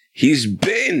 He's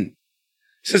been.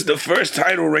 Since the first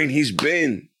title reign, he's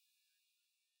been.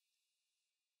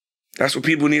 That's what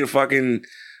people need to fucking...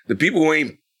 The people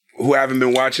who haven't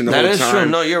been watching the whole time... That is true.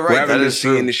 No, you're right. Who haven't been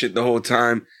seeing this shit the whole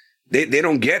time, they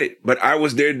don't get it. But I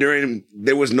was there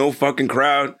there was no fucking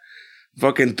crowd.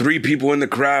 Fucking 3 people in the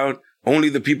crowd. Only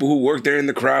the people who worked there in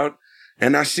the crowd.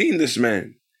 And I seen this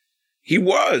man. He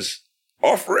was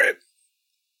off rip.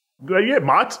 Like, yeah,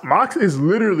 Mox is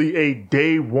literally a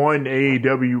day one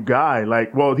AEW guy.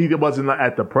 Like, well, he wasn't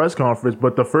at the press conference,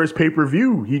 but the first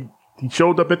pay-per-view, he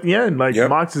showed up at the end. Like, Yep.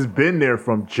 Mox has been there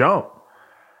from jump.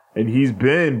 And he's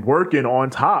been working on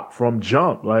top from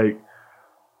jump. Like,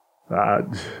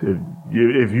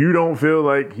 if you don't feel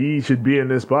like he should be in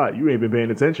this spot, you ain't been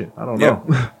paying attention. I don't know.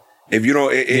 If you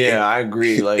don't, I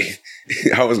agree. Like,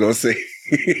 I was gonna say,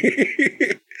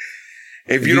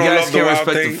 if you don't guys love the can't Wild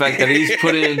respect thing, the fact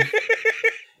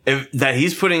that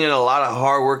he's putting in a lot of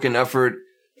hard work and effort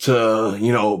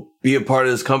to, be a part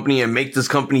of this company and make this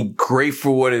company great for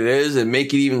what it is and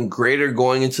make it even greater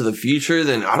going into the future,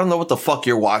 then I don't know what the fuck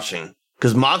you're watching.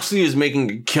 Because Moxley is making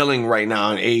a killing right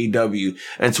now in AEW.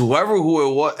 And to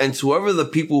whoever the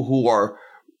people who are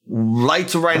like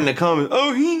to write in the comments,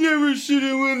 oh, he never should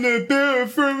have won the belt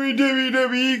from a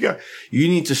WWE guy. You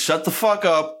need to shut the fuck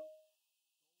up.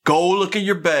 Go look at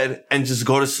your bed and just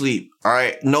go to sleep. All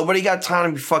right. Nobody got time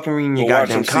to be fucking reading your Go watch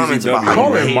goddamn some comments CZW. about how you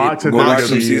Calling hate Mox a Go watch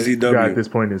some WWE CZW. guy at this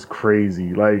point is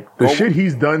crazy. Like, the shit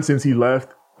he's done since he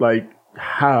left, like,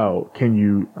 how can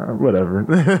you, whatever.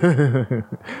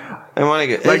 And when I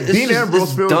get, Like, Dean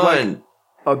Ambrose feels done.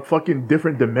 like a fucking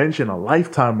different dimension a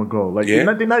lifetime ago. Like, Yeah.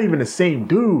 they're not even the same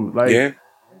dude. Like, yeah,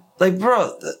 Like,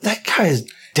 bro, that guy is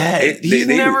dead. He's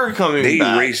never coming They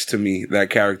back. erased to me that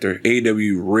character.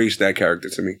 AEW erased that character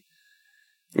to me.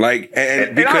 Like, and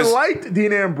and because I liked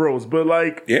Dean Ambrose, but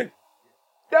like, yeah,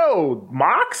 yo,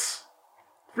 Mox?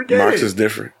 Forget Mox it. is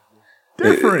different.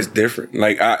 different. It's different.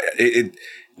 Like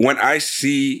when I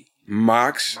see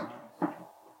Mox,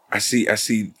 I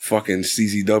see fucking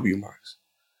CZW Mox.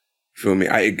 Feel me?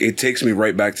 It takes me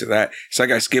right back to that. It's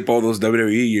like I skip all those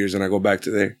WWE years and I go back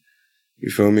to there. You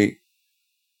feel me?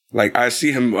 Like I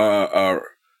see him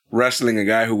wrestling a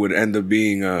guy who would end up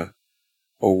being a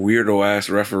weirdo ass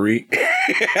referee.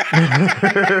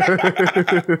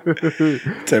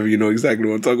 Tevin, you know exactly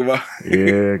what I'm talking about.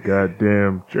 Yeah,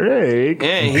 goddamn Drake.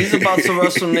 Yeah, he's about to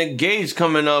wrestle Nick Gage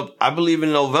coming up, I believe,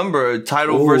 in November.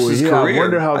 Title Oh, versus yeah, career. I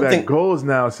wonder how that think- goes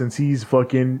now since he's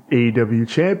fucking AEW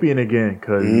champion again.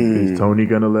 Because is Tony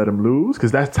gonna let him lose?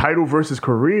 Because that's title versus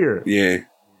career. Yeah.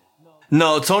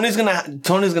 No, Tony's gonna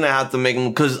have to make him,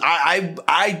 because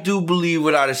I do believe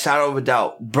without a shadow of a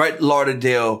doubt, Brett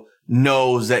Lauderdale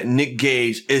knows that Nick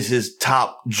Gage is his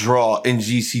top draw in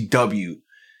GCW.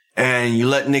 And you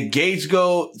let Nick Gage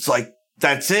go, it's like,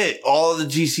 that's it. All the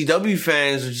GCW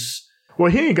fans are just...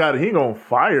 Well, he ain't gonna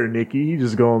fire Nikki. He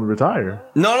just gonna retire.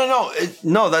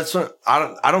 No, that's what,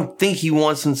 I don't think he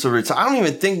wants him to retire. I don't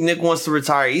even think Nick wants to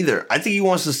retire either. I think he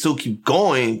wants to still keep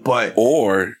going, but...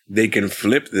 Or they can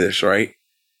flip this, right?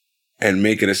 And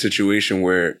make it a situation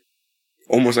where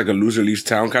almost like a loser leaves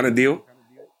town kind of deal.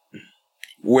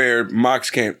 Where Mox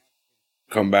can't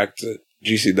come back to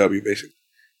GCW, basically.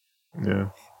 Yeah.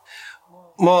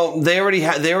 Well, they already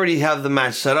have the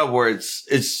match set up where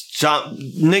it's John.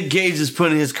 Nick Gage is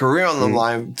putting his career on the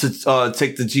line to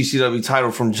take the GCW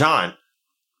title from John.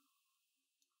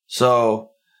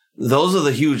 So those are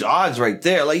the huge odds right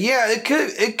there. Like, yeah,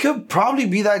 it could probably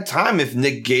be that time if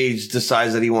Nick Gage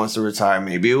decides that he wants to retire.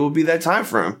 Maybe it will be that time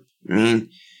for him. I mean,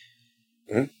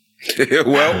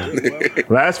 Well,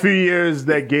 Last few years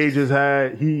that Gage has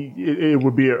had, it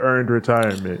would be an earned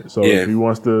retirement. So Yeah. if he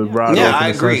wants to ride yeah, off in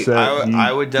I the agree. sunset,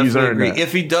 I would he's definitely earned agree that.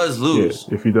 if he does lose.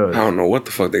 Yeah, if he does. I don't know what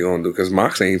the fuck they gonna do because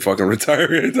Mox ain't fucking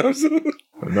retiring anytime soon.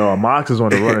 No, Mox is on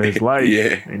the run of his life.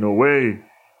 Yeah. Ain't no way.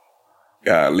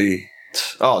 Golly.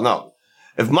 Oh no.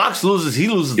 If Mox loses, he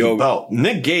loses Yo, the belt.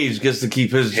 Nick Gage gets to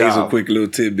keep his Here's a job. quick little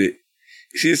tidbit.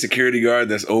 You see a security guard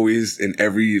that's always in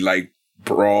every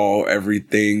brawl,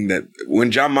 everything that when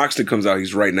John Moxley comes out,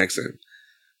 he's right next to him.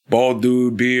 Bald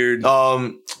dude, beard,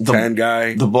 tan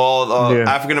guy. The bald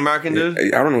Yeah. African American dude.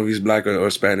 I don't know if he's black or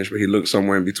Spanish, but he looks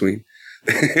somewhere in between.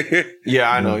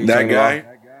 Yeah, I know you're That talking guy,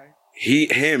 about.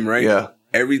 him, right? Yeah.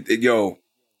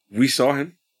 We saw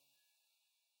him.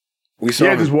 We saw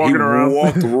Yeah, him. just walking he around.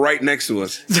 walked right next to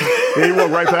us. Yeah, he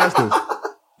walked right past us.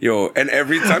 And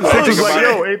every time I Six think was like,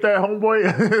 about yo, it, ain't that homeboy?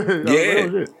 I was like, Yeah.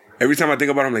 oh, shit. every time I think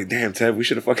about it, I'm like, damn, Ted, we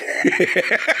should have fucking.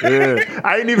 Yeah.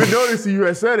 I didn't even notice you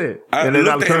had said it. I And then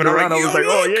I looked at him turned and I'm around, I like, was like, yo,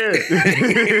 oh, yeah.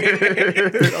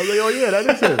 I was like, oh, yeah, that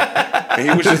is it. And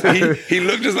he was just he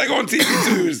looked just like on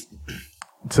TV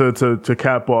too. To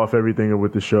cap off everything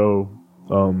with the show,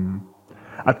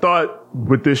 I thought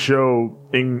with this show,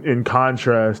 in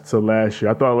contrast to last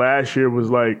year, I thought last year was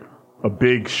like a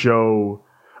big show,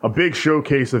 a big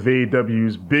showcase of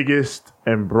AEW's biggest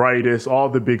and brightest, all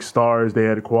the big stars they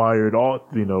had acquired, all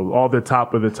the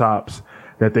top of the tops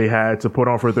that they had to put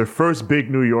on for their first big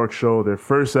New York show, their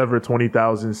first ever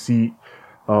 20,000 seat,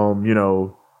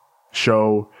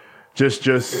 show.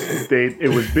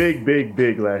 It was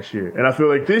big last year. And I feel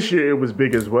like this year it was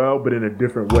big as well, but in a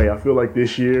different way. I feel like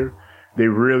this year they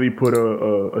really put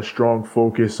a strong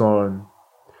focus on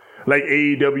like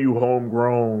AEW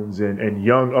homegrowns and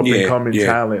young up and coming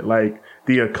talent. Like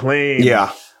the Acclaim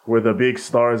were the big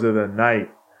stars of the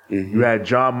night. Mm-hmm. You had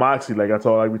Jon Moxley, we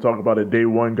talked about a day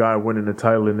one guy winning the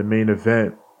title in the main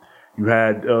event. You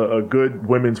had a good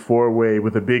women's four-way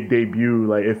with a big debut.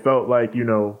 Like it felt like,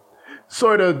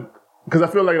 sort of, because I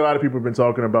feel like a lot of people have been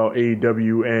talking about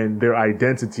AEW and their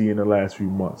identity in the last few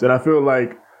months. And I feel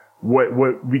like what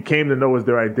we came to know as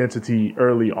their identity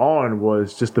early on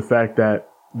was just the fact that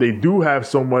they do have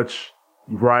so much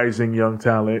rising young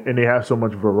talent and they have so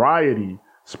much variety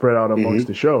spread out amongst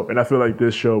the show. And I feel like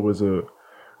this show was a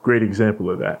great example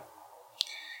of that.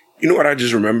 You know what I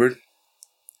just remembered?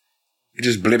 It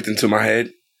just blipped into my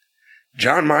head.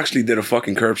 Jon Moxley did a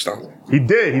fucking curb stomp. He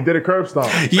did a curb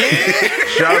stomp. Yeah.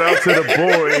 Shout out to the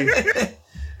boy.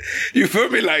 You feel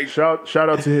me? Like shout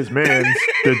out to his man,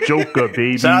 the Joker,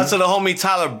 baby. Shout out to the homie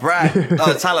Tyler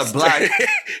Black.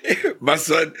 My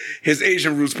son, his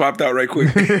Asian roots popped out right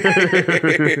quick.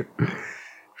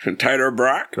 Tyler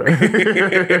Brock. Tyler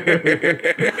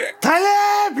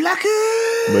Black.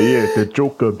 But yeah, the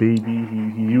Joker, baby.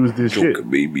 He used this Joker, shit.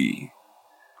 baby.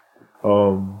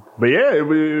 But yeah,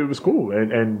 it was cool,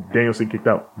 and Danielson kicked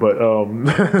out. But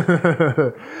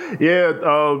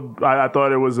I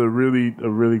thought it was a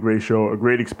really great show, a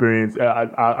great experience.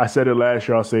 I said it last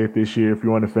year, I'll say it this year. If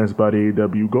you're on the fence about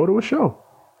AEW, go to a show,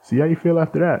 see how you feel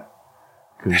after that.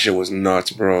 That shit was nuts,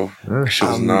 bro. That shit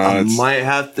was nuts. I might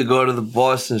have to go to the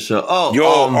Boston show.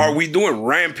 Are we doing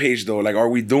Rampage though? Like, are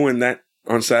we doing that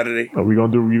on Saturday? Are we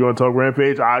gonna talk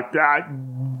Rampage?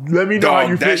 Let me know how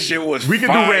you feel. That shit was we can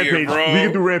fire, do Rampage, bro. We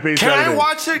can do Rampage. Can Saturday. I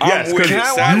watch it? Yes, because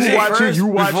you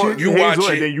watch it,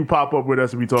 and then you pop up with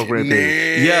us and we talk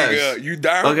Rampage. Yes. You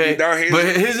down? Okay. You down,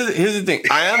 but here's the thing.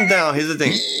 I am down. Here's the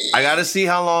thing. I gotta see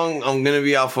how long I'm gonna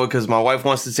be out for because my wife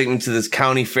wants to take me to this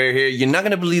county fair here. You're not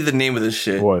gonna believe the name of this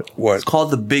shit. What? It's called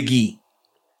the Big E.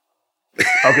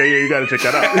 Okay, yeah, you gotta check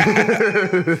that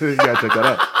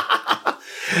out.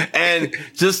 And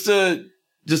just a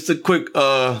quick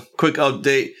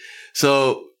update.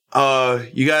 So,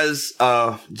 you guys,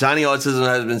 Johnny Autism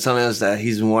has been telling us that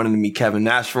he's been wanting to meet Kevin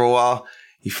Nash for a while.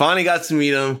 He finally got to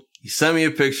meet him. He sent me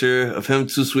a picture of him,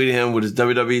 Too Sweet to Him, with his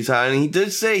WWE title. And he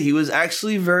did say he was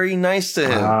actually very nice to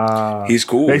him. He's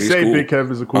cool. They say Big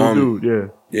Kevin's a cool dude. Yeah.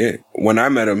 Yeah. When I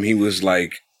met him, he was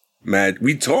like mad.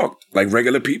 We talked like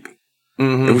regular people.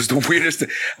 Mm-hmm. It was the weirdest thing.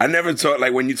 I never talked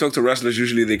like when you talk to wrestlers,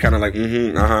 usually they kind of like, Me and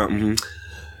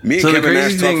Kevin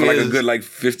Nash talked for like a good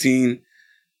 15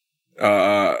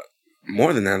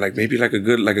 more than that, like maybe like a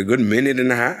good minute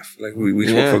and a half. Like we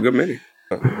spoke for a good minute.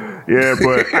 Yeah,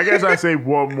 but I guess I say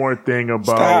one more thing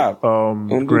about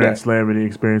Grand Slam and the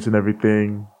experience and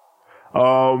everything.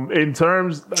 In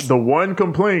terms, the one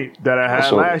complaint that I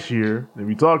had last year that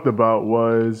we talked about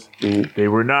was they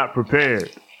were not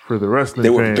prepared for the wrestling fans. They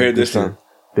were prepared this time.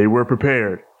 They were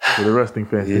prepared for the wrestling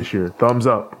fans this year. Thumbs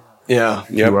up. Yeah.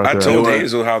 Yep. I told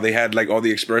Hazel how they had like all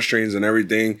the express trains and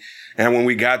everything. And when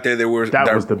we got there, there were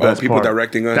was the best people part.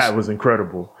 directing us. That was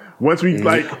incredible. Once we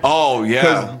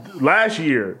last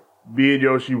year, me and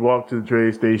Yoshi walked to the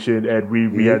train station and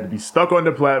we had to be stuck on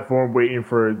the platform waiting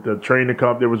for the train to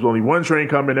come. There was only one train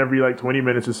coming every 20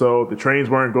 minutes or so. The trains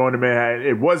weren't going to Manhattan.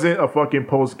 It wasn't a fucking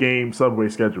post-game subway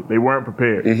schedule. They weren't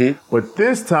prepared. But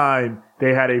this time,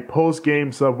 they had a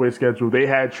post-game subway schedule. They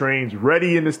had trains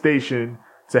ready in the station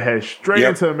to head straight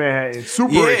into Manhattan.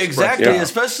 Super express. Exactly. Yeah.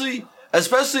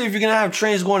 Especially if you're going to have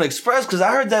trains going express, because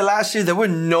I heard that last year there were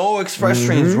no express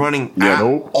trains running at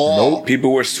all. Nope.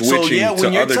 People were switching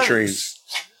to other trains.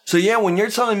 So yeah, when you're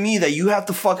telling me that you have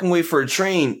to fucking wait for a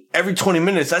train every 20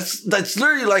 minutes, that's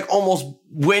literally like almost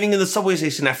waiting in the subway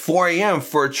station at 4 a.m.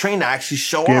 for a train to actually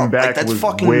show up. Like, that's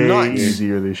fucking way nuts.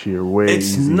 Easier this year.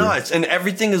 It's nuts. And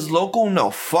everything is local?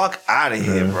 No, fuck out of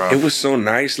here, bro. It was so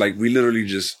nice. Like we literally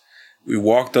we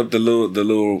walked up the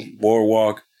little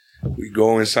boardwalk. We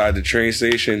go inside the train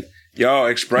station. Yo,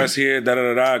 express here,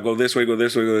 da-da-da-da. Go this way, go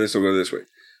this way, go this way, go this way.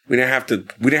 We didn't have to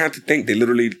think. They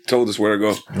literally told us where to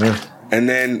go. Yeah. And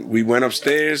then we went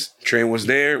upstairs. Train was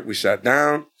there. We sat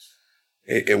down.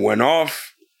 It went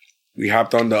off. We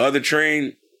hopped on the other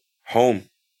train. Home.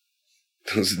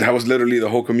 That was literally the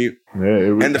whole commute.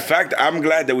 Yeah, and the fact, I'm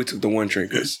glad that we took the one train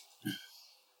because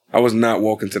I was not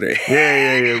walking today.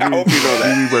 Yeah. I hope you know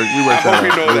that. We worked I hope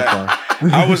you know that.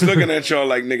 I was looking at y'all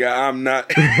like, nigga, I'm not.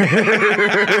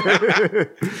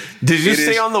 Did you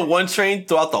stay on the one train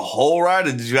throughout the whole ride,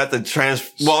 or did you have to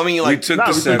Well, I mean, like, we took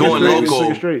the 7 going local.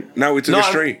 No, we took it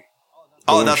straight.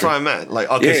 Oh, that's what I meant. Like,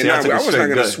 okay, yeah, so I was not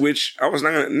gonna good. switch. I was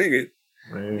not gonna, nigga.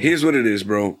 Man. Here's what it is,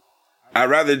 bro. I'd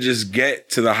rather just get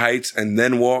to the heights and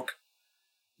then walk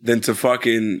than to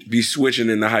fucking be switching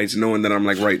in the heights, knowing that I'm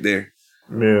like right there.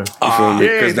 Yeah, You feel me?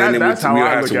 yeah. Because then That's how we'll I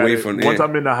have look to at wait it. for. Once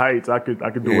I'm in the heights, I could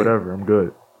do Yeah. whatever. I'm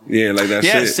good. Yeah, like that's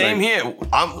it. Same like, here.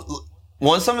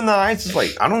 Once I'm in the heights, it's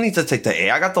like I don't need to take the A.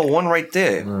 I got the one right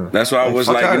there. That's why I was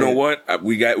fuck like, you outta know here. what?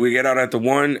 We get out at the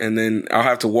 1, and then I'll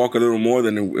have to walk a little more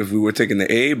than if we were taking the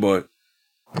A. But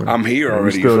I'm here Yeah, we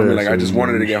already. You still feel me? there, Like so I just we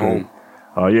wanted to get should. home.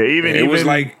 Oh yeah, It was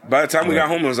like by the time we got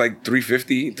home, it was like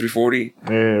 350, 340.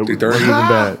 yeah, it wasn't 330. even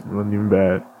bad. It wasn't even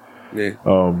bad.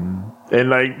 Yeah. And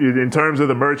like in terms of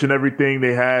the merch and everything,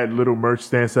 they had little merch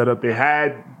stands set up. They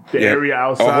had the Yeah. area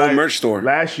outside. A whole merch store.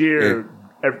 Last year,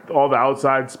 all the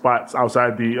outside spots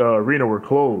outside the arena were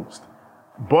closed.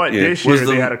 But Yeah. this year,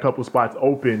 they had a couple spots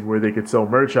open where they could sell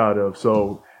merch out of.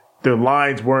 So the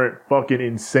lines weren't fucking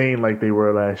insane like they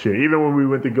were last year. Even when we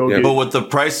went to go get But with the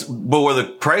price, where the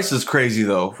price is crazy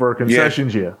though. for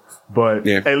concessions, yeah. But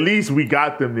Yeah. at least we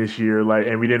got them this year, like,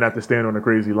 and we didn't have to stand on a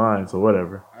crazy line. So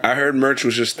whatever. I heard merch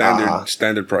was just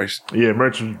standard price. Yeah,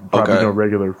 merch was probably Okay. no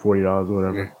regular $40 or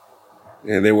whatever.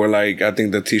 And they were like, I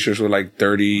think the t-shirts were like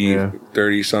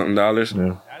 30 something dollars.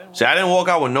 Yeah. See, I didn't walk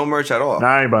out with no merch at all. Nah,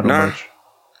 I ain't about no Nah. merch.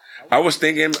 I was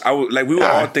thinking, we were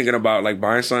all thinking about like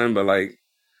buying something, but like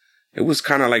it was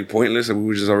kind of like pointless, and we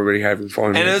were just already having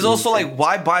fun. And it's also like,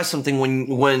 why buy something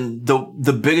when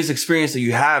the biggest experience that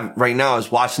you have right now is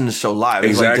watching the show live?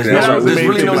 It's Exactly. Like, That's what there's the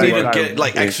really main no thing need is. to get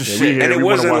like extra Yeah, shit. we and it wanna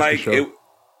wasn't watch like the show.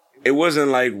 it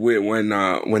wasn't like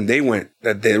when they went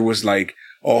that there was like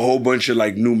a whole bunch of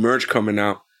like new merch coming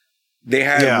out. They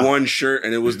had one shirt,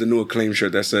 and it was the new Acclaim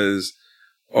shirt that says,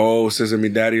 "Oh, Scissor Me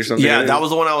Daddy" or something. Yeah, that was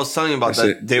the one I was telling you about. That's That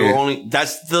it. they were only.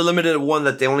 That's the limited one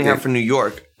that they only have for New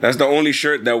York. That's the only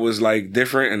shirt that was like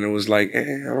different, and it was like, I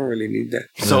don't really need that.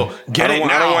 So get it I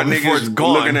now don't want before it's niggas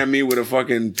gone. looking at me with a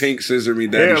fucking pink Scissor Me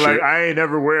Daddy Yeah, shirt. like I ain't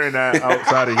never wearing that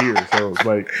outside of here. So it's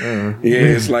like, Yeah,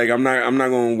 it's like I'm not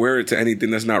gonna wear it to anything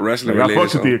that's not wrestling like I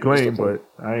related. fucked with the Acclaim, but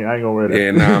I ain't gonna wear that.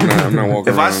 Yeah, nah, I'm not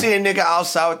walking If around. I see a nigga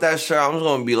outside with that shirt, I'm just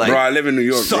gonna be like, Bro, I live in New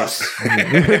York, bro. sus.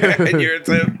 And you're a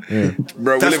tip.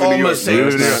 Bro, we That's live all in I'm New gonna York. say. bro.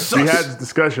 We It's not- had this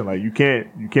discussion. Like you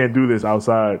can't do this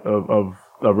outside of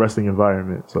a wrestling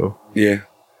environment. So Yeah.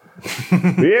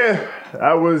 but yeah,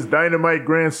 that was Dynamite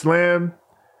Grand Slam.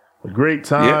 A great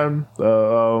time.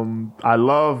 I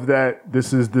love that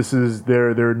this is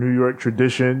their New York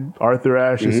tradition. Arthur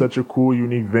Ashe is such a cool,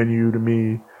 unique venue to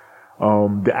me.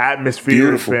 The atmosphere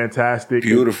Beautiful. is fantastic.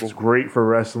 Beautiful. It's great for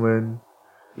wrestling.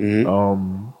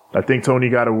 I think Tony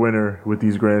got a winner with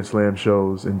these Grand Slam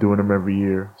shows and doing them every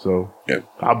year. So Yep.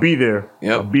 I'll be there.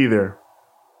 Yep. I'll be there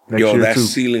next Yo, year that too.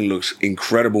 ceiling looks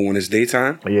incredible when it's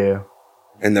daytime Yeah.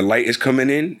 and the light is coming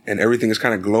in and everything is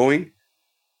kind of glowing.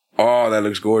 Oh, that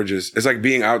looks gorgeous. It's like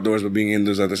being outdoors but being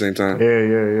indoors at the same time.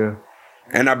 Yeah.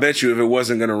 And I bet you if it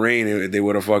wasn't going to rain, they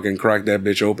would have fucking cracked that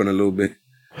bitch open a little bit.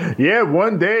 Yeah,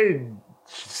 one day,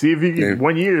 see if you can, Yeah.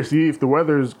 1 year, see if the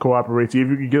weather cooperates, see if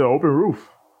you can get an open roof.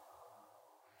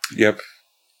 Yep.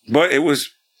 But it was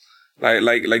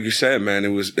like you said, man,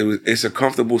 it's a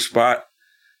comfortable spot.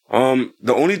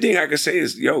 The only thing I could say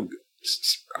is,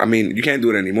 I mean, you can't do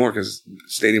it anymore because the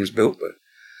stadium's built, but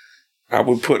I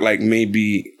would put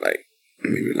maybe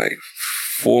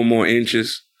 4 more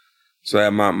inches so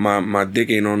that my dick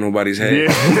ain't on nobody's head.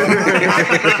 Yeah.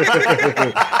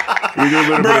 We did a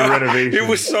little bit of renovation. It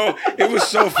was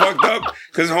so fucked up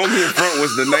because homie in front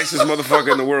was the nicest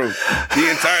motherfucker in the world. The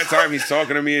entire time he's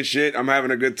talking to me and shit, I'm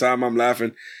having a good time, I'm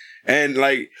laughing. And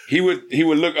like he would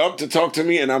look up to talk to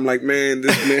me, and I'm like, man,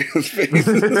 this man's face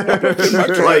is up in my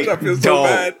crotch. I feel so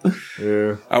bad.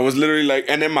 Yeah. I was literally like,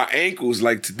 and then my ankles,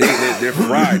 like today, they're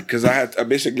fried because I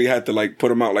basically had to like put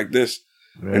them out like this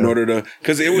in order to,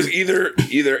 because it was either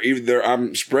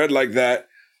I'm spread like that,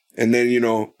 and then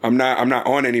I'm not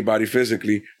on anybody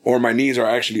physically, or my knees are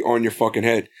actually on your fucking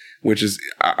head, which is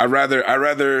I'd rather I'd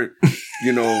rather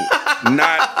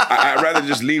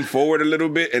just lean forward a little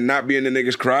bit and not be in the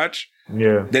nigga's crotch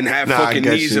Yeah. than have Nah, fucking I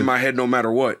get knees you. in my head no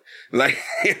matter what. Like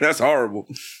that's horrible.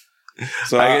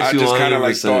 So I I get you just kind of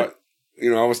like 100%.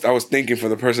 thought, I was thinking for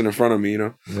the person in front of me,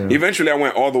 Yeah. Eventually I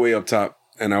went all the way up top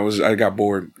and I got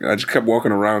bored. I just kept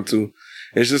walking around too.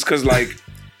 It's just cause like,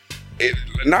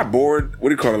 not bored, what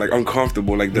do you call it? Like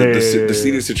uncomfortable, like the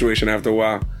seating situation after a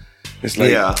while. It's like,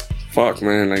 fuck,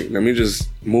 man, like, let me just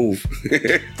move.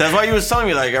 That's why you was telling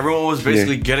me, like, everyone was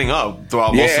basically getting up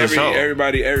throughout most of the show.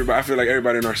 Everybody, I feel like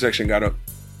everybody in our section got up.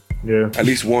 Yeah. At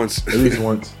least once.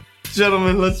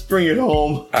 Gentlemen, let's bring it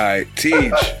home. All right,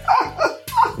 Tej.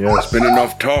 Yes. It's been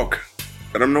enough talk.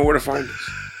 Let them know where to find us.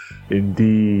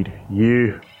 Indeed.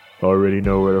 You already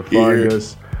know where to find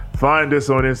us. Find us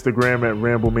on Instagram at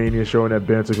Ramblemania Show and at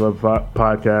Banter Club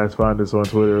Podcast. Find us on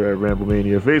Twitter at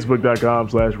Ramblemania.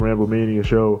 Facebook.com/Ramblemania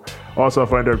Show. Also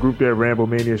find our group there,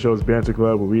 Ramblemania Show's Banter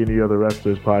Club, where we and the other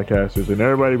wrestlers, podcasters, and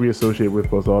everybody we associate with,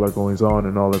 plus all that goings on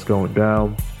and all that's going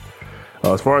down.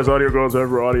 As far as audio goes,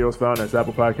 wherever audio is found, that's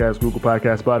Apple Podcasts, Google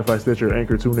Podcasts, Spotify, Stitcher,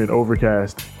 Anchor, TuneIn,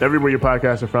 Overcast. Everywhere your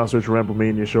podcasts are found, search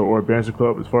Ramblemania Show or Banter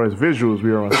Club. As far as visuals,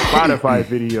 we are on Spotify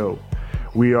Video.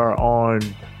 We are on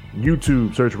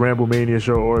YouTube, search Ramblemania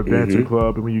Show or Banter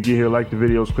Club. And when you get here, like the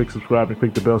videos, click subscribe, and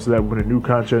click the bell so that when a new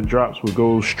content drops, we'll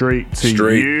go straight to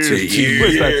you.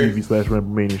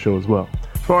 Twitch.tv/Ramblemania Show as well.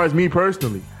 As far as me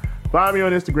personally, find me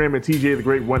on Instagram at TJ the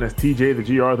Great 1. That's TJ the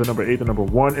GR, the number 8, the number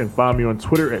 1. And find me on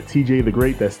Twitter at TJ the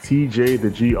Great. That's TJ the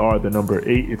GR, the number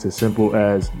 8. It's as simple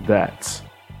as that.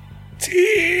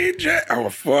 TJ. Oh,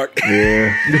 fuck.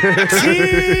 Yeah.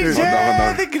 TJ Hold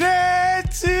on. the Great.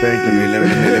 Thank you.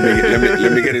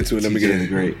 Let me get into it. TJ the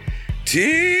Great.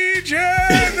 TJ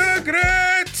the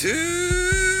Great.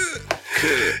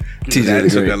 TJ That the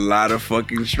took Great. a lot of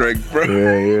fucking strength, bro.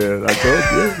 Yeah. I told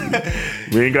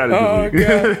you. We ain't got to do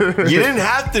it. You didn't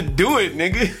have to do it,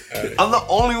 nigga. I'm the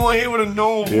only one here with a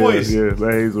normal voice. Yeah,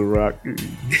 Hazel Rock.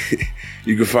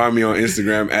 You can find me on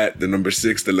Instagram at the number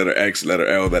 6, the letter X, letter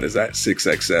L. That is at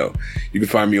 6XL. You can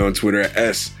find me on Twitter at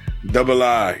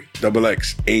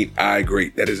SIIXX. Ain't I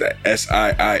great? That is at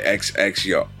SIIXX.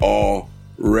 You're all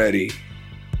ready.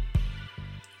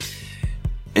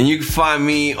 And you can find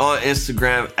me on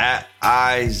Instagram at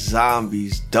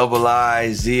iZombies.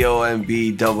 IZOMBIIESZ.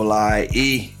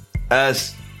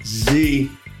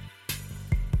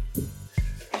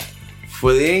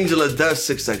 For the Angel of Death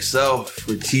 6XL,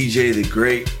 for TJ the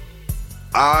Great,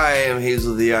 I am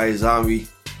Hazel the iZombie.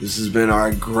 This has been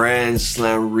our Grand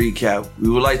Slam recap. We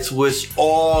would like to wish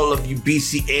all of you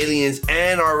BC aliens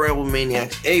and our Rebel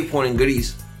Maniacs a point and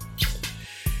goodies.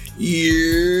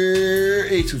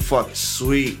 You're too fucking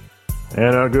sweet.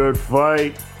 And a good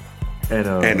fight. And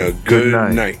a good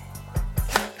night.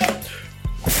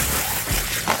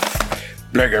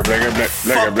 Blagger,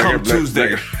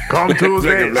 Tuesday. Come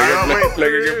Tuesday.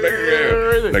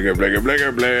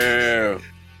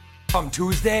 Come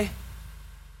Tuesday.